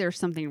obviously there's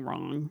something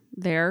wrong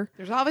there.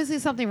 There's obviously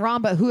something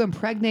wrong, but who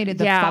impregnated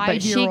the 5-year-old?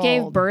 But she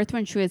gave birth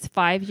when she was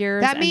 5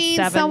 years. That and means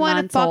 7 someone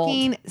months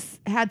fucking old.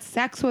 had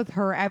sex with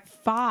her at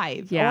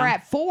 5 Yeah. or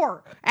at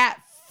 4.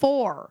 At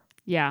 4.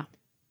 Yeah.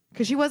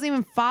 Because she wasn't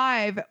even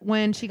 5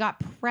 when she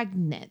got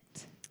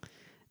pregnant.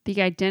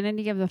 The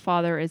identity of the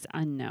father is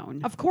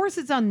unknown. Of course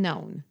it's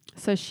unknown.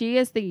 So she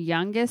is the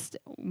youngest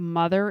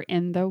mother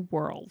in the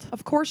world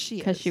Of course she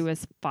is. because she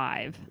was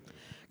 5.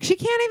 She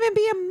can't even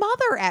be a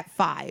mother at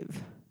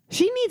 5.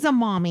 She needs a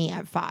mommy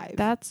at 5.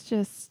 That's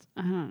just,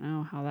 I don't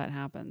know how that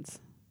happens.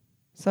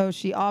 So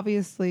she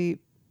obviously...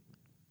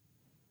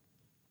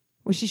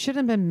 Well, she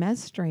shouldn't have been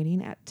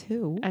menstruating at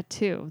 2. At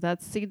 2.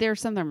 There's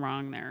something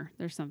wrong there.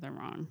 There's something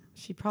wrong.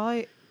 She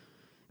probably...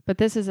 But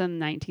this is in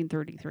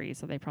 1933,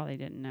 so they probably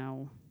didn't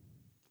know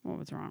what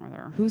was wrong with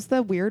her. Who's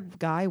the weird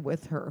guy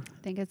with her?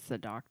 I think it's the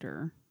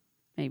doctor,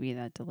 maybe,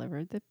 that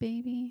delivered the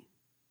baby.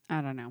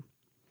 I don't know.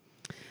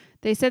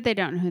 They said they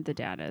don't know who the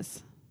dad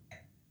is.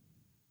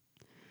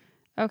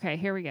 Okay,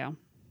 here we go.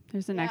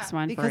 Here's the next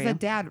one Because for you. the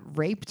dad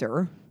raped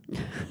her.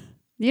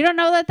 You don't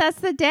know that that's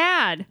the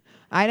dad.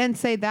 I didn't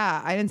say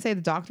that. I didn't say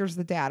the doctor's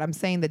the dad. I'm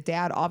saying the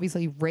dad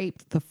obviously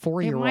raped the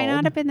 4-year-old. It might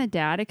not have been the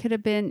dad. It could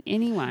have been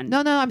anyone.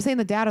 No, I'm saying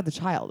the dad of the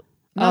child.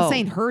 I'm not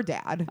saying her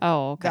dad.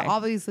 Oh, okay.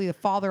 Obviously, the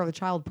father of the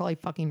child probably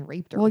fucking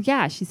raped her. Well,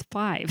 yeah, she's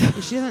 5.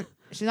 She doesn't.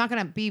 She's not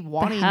gonna be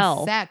wanting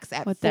hell? sex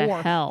at What 4.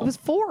 the hell? It was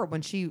 4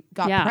 when she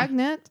got Yeah.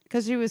 pregnant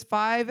because she was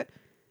 5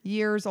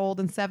 years old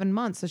and 7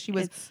 months. So she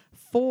was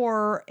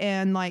 4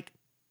 and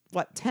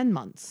 10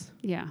 months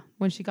Yeah.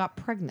 when she got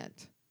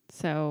pregnant.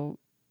 So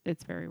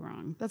it's very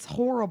wrong. That's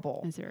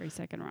horrible. It's very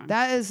sick and wrong.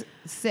 That is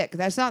sick.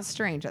 That's not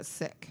strange. That's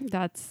sick.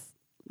 That's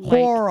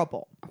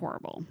Horrible.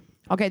 horrible.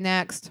 Okay,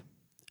 next.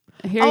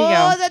 Here you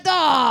go. The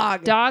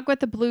dog. Dog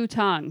with the blue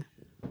tongue.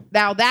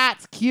 Now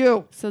that's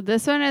cute. So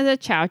this one is a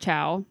chow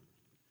chow.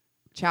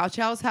 Chow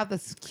chows have the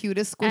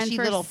cutest And squishy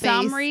for little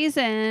some face.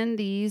 reason,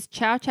 these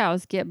chow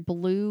chows get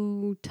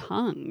blue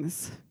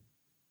tongues.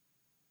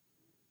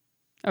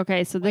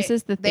 Okay, so this Wait,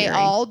 is the theory. They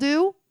all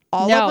do?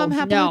 All no, of them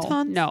have no, blue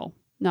tongues? No,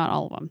 not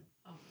all of them.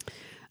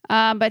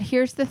 But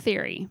here's the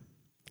theory.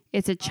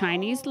 It's a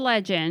Chinese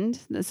legend.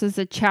 This is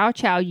a chow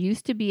chow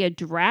used to be a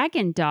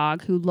dragon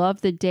dog who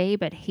loved the day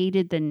but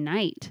hated the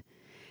night.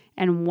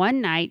 And one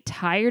night,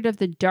 tired of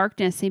the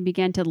darkness, he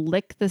began to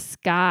lick the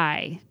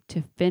sky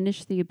to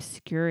finish the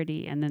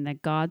obscurity. And then the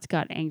gods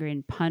got angry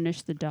and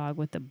punished the dog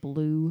with a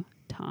blue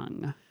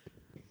tongue.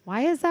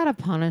 Why is that a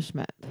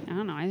punishment? I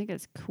don't know. I think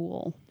it's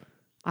cool.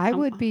 I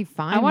would be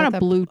fine I want with a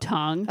blue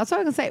tongue. That's what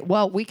I was going to say.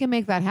 Well, we can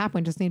make that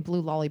happen. Just need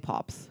blue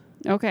lollipops.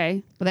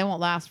 Okay. But they won't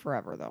last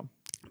forever, though.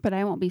 But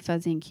I won't be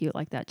fuzzy and cute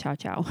like that chow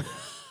chow.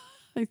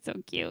 It's so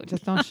cute.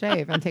 Just don't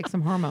shave and take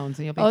some hormones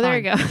and you'll be Oh, fine. there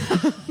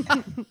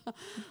you go.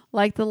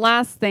 Like the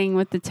last thing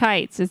with the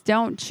tights is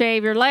don't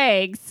shave your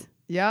legs.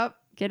 Yep.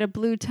 Get a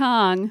blue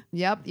tongue.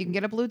 Yep. You can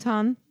get a blue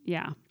tongue.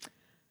 Yeah.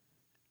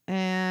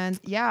 And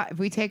yeah, if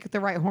we take the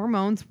right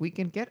hormones, we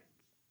can get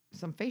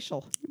some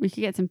facial. We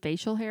could get some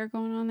facial hair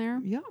going on there.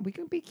 Yeah, we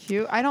can be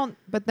cute.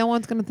 But no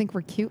one's going to think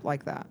we're cute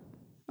like that.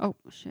 Oh,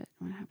 shit.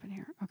 What happened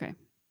here? Okay.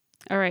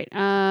 All right.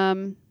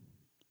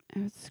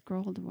 It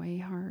scrolled way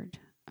hard.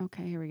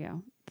 Okay, here we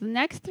go. The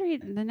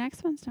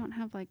next ones don't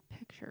have like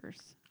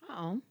pictures.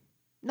 Oh.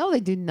 No, they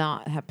do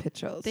not have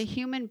pictures. The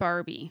human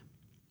Barbie.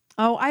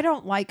 Oh, I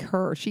don't like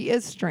her. She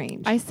is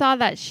strange. I saw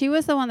that. She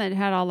was the one that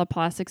had all the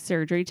plastic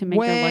surgery to make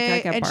her look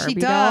like a and Barbie she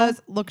doll.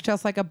 does look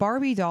just like a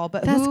Barbie doll,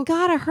 but That's who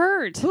gotta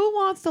hurt.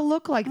 wants to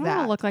look like I that?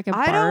 wanna look like a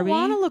I don't Barbie.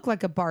 want to look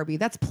like a Barbie.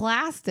 That's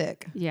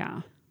plastic.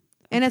 Yeah.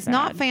 And it's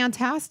not bad.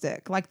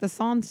 fantastic, like the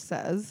song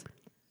says.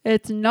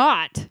 It's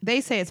not.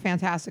 They say it's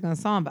fantastic in the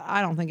song, but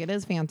I don't think it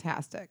is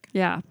fantastic.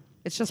 Yeah.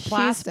 It's just She's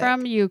plastic.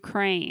 from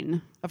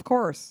Ukraine. Of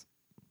course.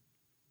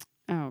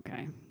 Oh,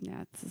 okay. Yeah,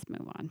 let's just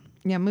move on.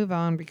 Yeah, move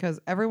on because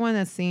everyone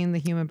has seen the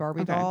human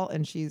Barbie Okay. doll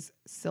and she's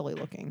silly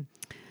looking.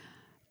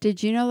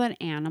 Did you know that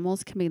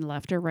animals can be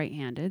left or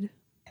right-handed?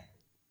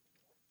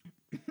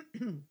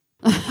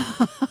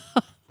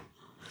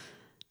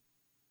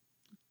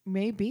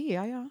 Maybe,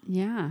 yeah.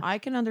 Yeah. I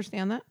can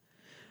understand that.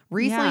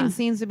 Riesling Yeah.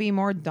 seems to be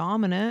more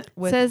dominant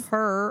with Says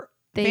her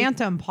they-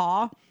 phantom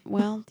paw.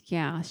 Well,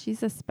 yeah,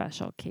 she's a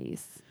special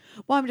case.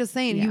 Well, I'm just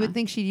saying, Yeah. you would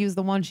think she'd use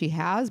the one she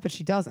has, but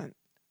she doesn't.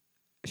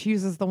 She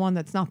uses the one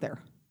that's not there.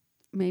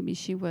 Maybe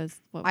she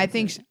was. What I was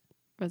think it?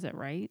 Was it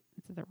right?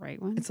 Is it the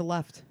right one? It's a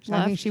left. I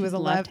Left? think she was She's a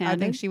left. I think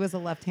left-handed? she was a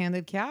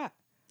left-handed cat.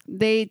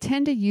 They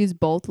tend to use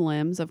both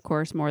limbs, of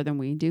course, more than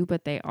we do,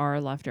 but they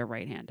are left or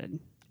right-handed.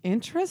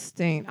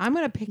 Interesting. I'm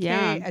going to pay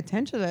Yeah.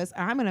 attention to this.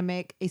 I'm going to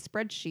make a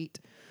spreadsheet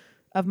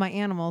of my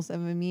animals,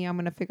 and me, I'm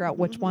going to figure out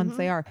which ones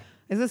they are.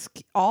 Is this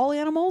all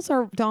animals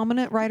are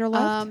dominant, right or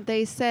left?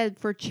 They said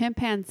for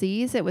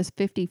chimpanzees, it was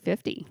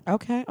 50-50.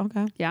 Okay.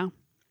 Yeah.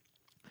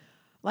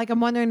 Like I'm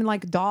wondering,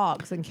 like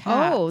dogs and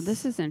cats. Oh,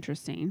 this is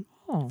interesting.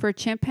 Oh. For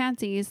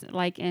chimpanzees,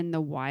 like in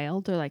the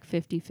wild, they're like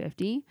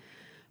 50-50.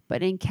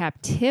 But in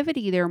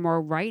captivity, they're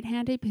more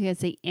right-handed because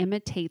they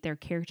imitate their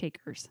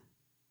caretakers.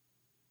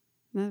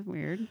 Isn't that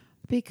weird?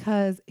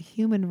 Because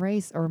human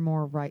race are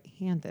more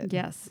right-handed.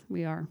 Yes,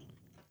 we are.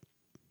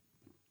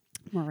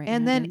 More right-handed.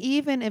 And then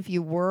even if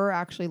you were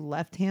actually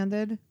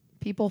left-handed,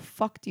 people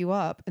fucked you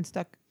up and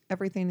stuck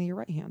everything in your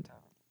right hand.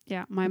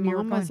 yeah, my you were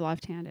mom was fine.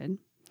 left-handed.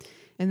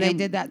 And they And-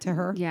 did that to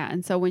her. Yeah,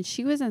 and so when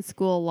she was in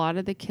school, a lot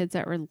of the kids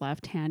that were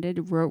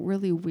left-handed wrote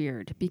really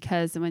weird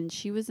because when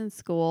she was in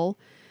school,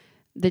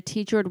 the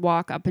teacher would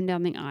walk up and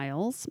down the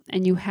aisles,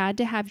 and you had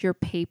to have your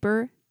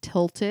paper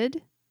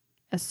tilted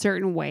a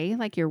certain way,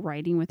 like you're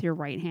writing with your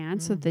right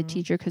hand, so that the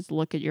teacher could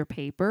look at your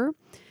paper.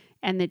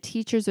 And the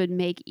teachers would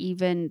make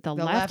even the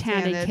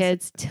left-handed left-handeds-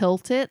 kids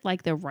tilt it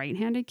like the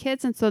right-handed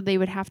kids, and so they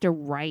would have to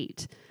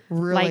write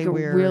Really like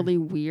weird. really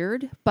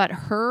weird. But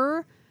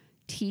her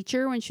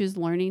teacher, when she was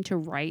learning to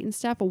write and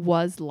stuff,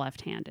 was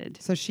left-handed.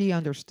 So she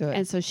understood.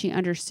 And so she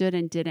understood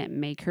and didn't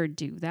make her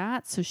do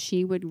that. So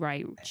she could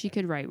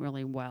write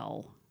really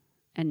well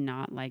and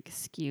not like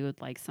skewed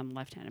like some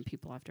left-handed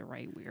people have to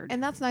write weird.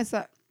 And that's nice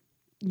that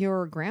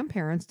your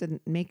grandparents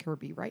didn't make her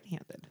be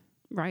right-handed.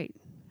 Right.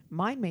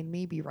 Mine made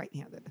me be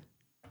right-handed.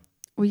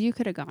 Well, you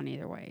could have gone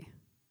either way.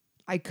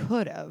 I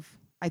could have.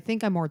 I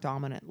think I'm more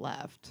dominant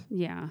left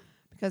Yeah.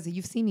 because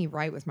you've seen me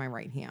write with my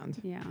right hand.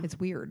 Yeah. It's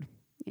weird.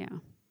 Yeah.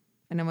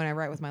 And then when I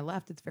write with my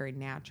left, it's very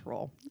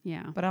natural.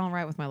 Yeah. But I don't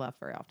write with my left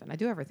very often. I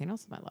do everything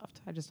else with my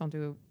left.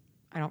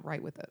 I don't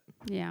write with it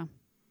Yeah.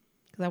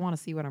 because I want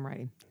to see what I'm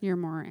writing. You're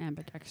more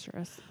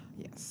ambidextrous.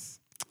 Yes.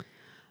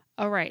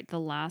 All right. The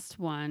last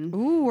one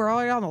Ooh, we're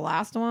already on the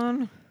last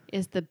one.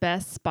 is the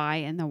best spy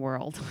in the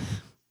world.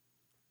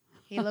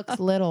 He looks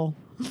little.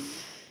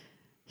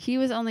 He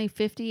was only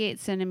 58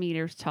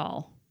 centimeters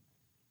tall.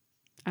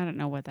 I don't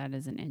know what that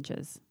is in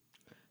inches.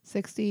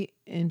 60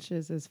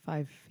 inches is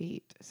 5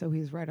 feet. So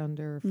he's right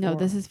under 4. No,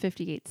 this is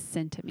 58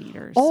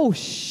 centimeters. Oh,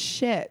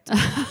 shit.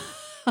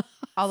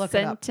 I'll look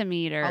it up.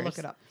 Centimeters. I'll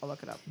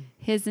look it up.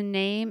 His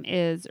name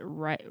is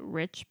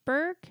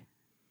Richburg.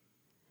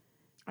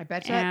 I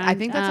bet you. I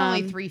think that's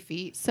only And, 3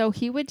 feet. So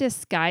he would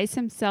disguise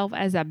himself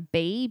as a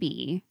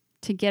baby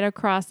to get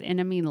across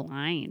enemy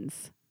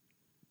lines.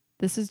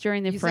 This is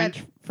during the You French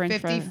said French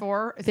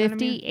 54 centimeters?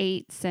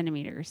 58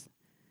 centimeters.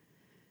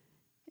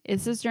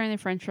 This is during the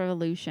French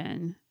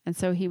Revolution, and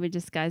so he would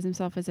disguise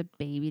himself as a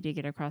baby to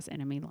get across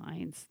enemy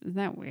lines. Isn't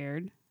that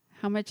weird?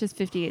 How much is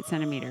 58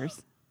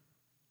 centimeters?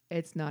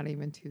 It's not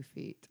even 2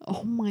 feet.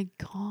 Oh my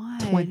god!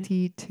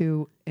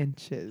 22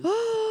 inches.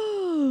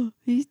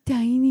 He's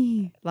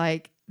tiny.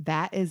 Like,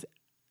 that is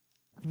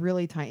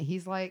really tiny.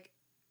 He's like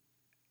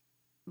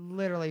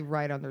literally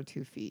right under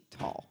 2 feet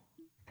tall.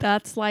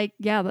 That's like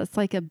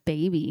a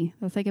baby.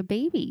 That's like a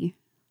baby.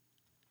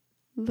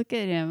 Look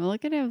at him.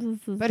 Look at him.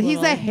 But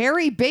he's a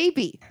hairy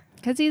baby.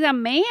 Because he's a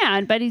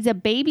man, but he's a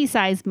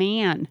baby-sized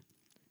man.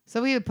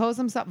 So he would pose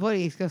himself. What,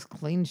 he just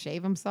clean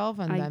shave himself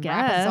and I then guess.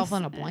 wrap himself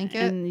in a blanket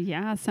And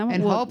yeah, someone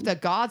and will, hope to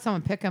God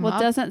someone pick him well, up.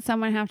 doesn't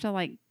someone have to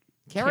like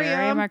carry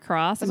him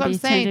across That's and what I'm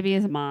pretend saying. to be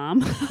his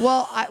mom?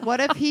 Well,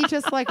 what if he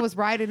just like was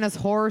riding his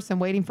horse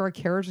and waiting for a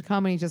carriage to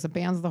come and he just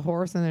abandons the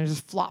horse and then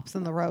just flops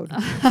in the road?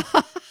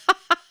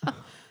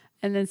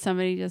 And then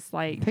somebody just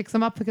like, Picks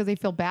him up because they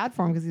feel bad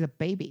for him because he's a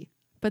baby.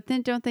 but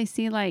then don't they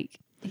see like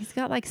he's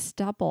got like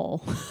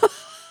stubble?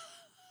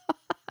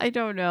 I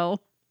don't know.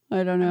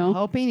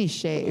 Hoping he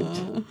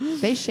shaved.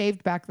 They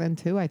shaved back then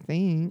too, I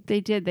think.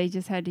 They did. They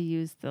just had to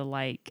use the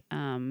like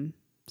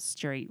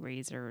straight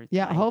razor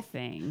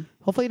thing.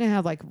 Hopefully he didn't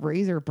have like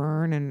razor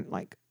burn and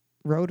like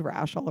road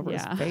rash all over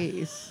Yeah. his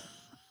face.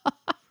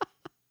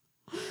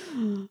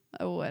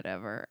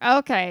 Whatever.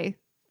 Okay.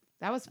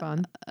 That was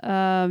fun.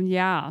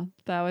 Yeah,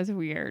 that was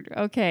weird.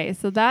 Okay,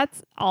 so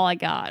that's all I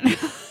got.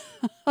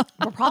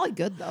 We're probably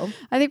good though.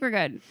 I think we're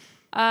good.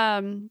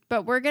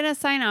 But we're gonna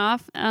sign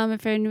off.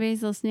 If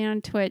anybody's listening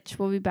on Twitch,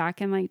 we'll be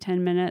back in like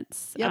 10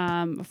 minutes.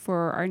 Yep.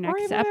 For our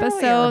next even earlier.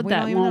 episode. We That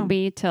don't even won't know.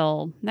 be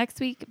till next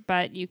week,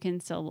 but you can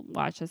still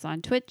watch us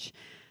on Twitch.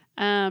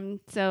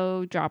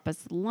 So drop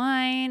us a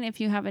line if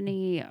you have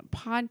any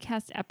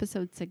podcast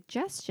episode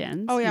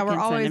suggestions. Oh yeah, you we're can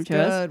send always them to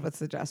us. good with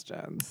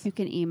suggestions. You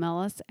can email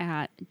us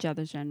at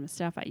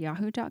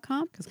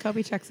jothergenwithstuff@yahoo.com. Because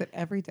Kobe checks it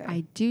every day.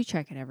 I do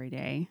check it every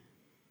day,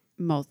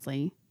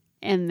 mostly.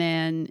 And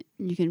then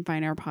you can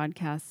find our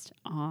podcast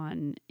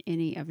on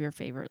any of your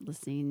favorite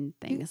listening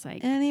things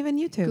like and even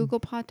YouTube. Google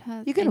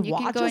Podcasts. You can And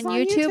watch go us on on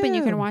YouTube and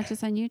you can YouTube. watch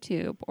us on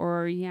YouTube.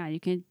 Or you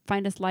can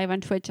find us live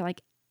on Twitch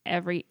like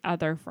every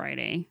other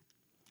Friday.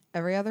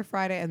 Every other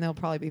Friday, and they'll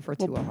probably be for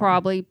 2 We'll of them.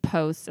 probably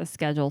post a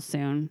schedule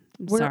soon.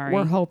 I'm sorry.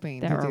 We're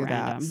hoping that to we're do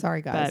random, that.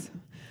 Sorry, guys.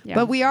 Yeah.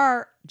 But we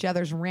are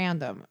Jether's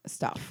random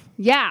stuff.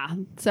 Yeah.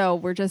 So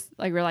we're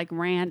like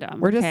random.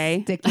 We're just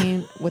okay?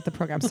 sticking with the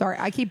program. Sorry,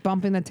 I keep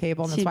bumping the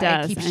table, and that's She why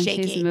does. I keep and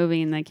shaking. She's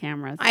moving the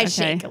cameras. I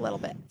shake a little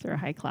bit. Through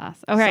high class.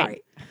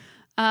 Okay.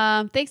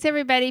 Sorry. Thanks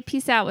everybody.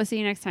 Peace out. We'll see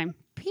you next time.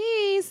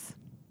 Peace.